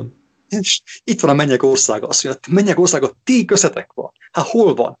pontosan. És itt van a mennyek országa. Azt mondja, a mennyek országa ti köztetek van. Hát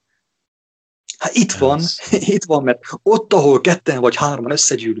hol van? Hát itt van, mert ott, ahol 2 vagy 3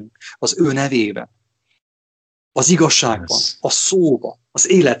 összegyűlünk, az ő nevében, az igazságban, a szóban, az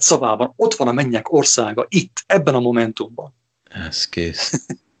élet szavában, ott van a mennyek országa, itt, ebben a momentumban. Ez kész.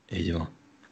 Így van.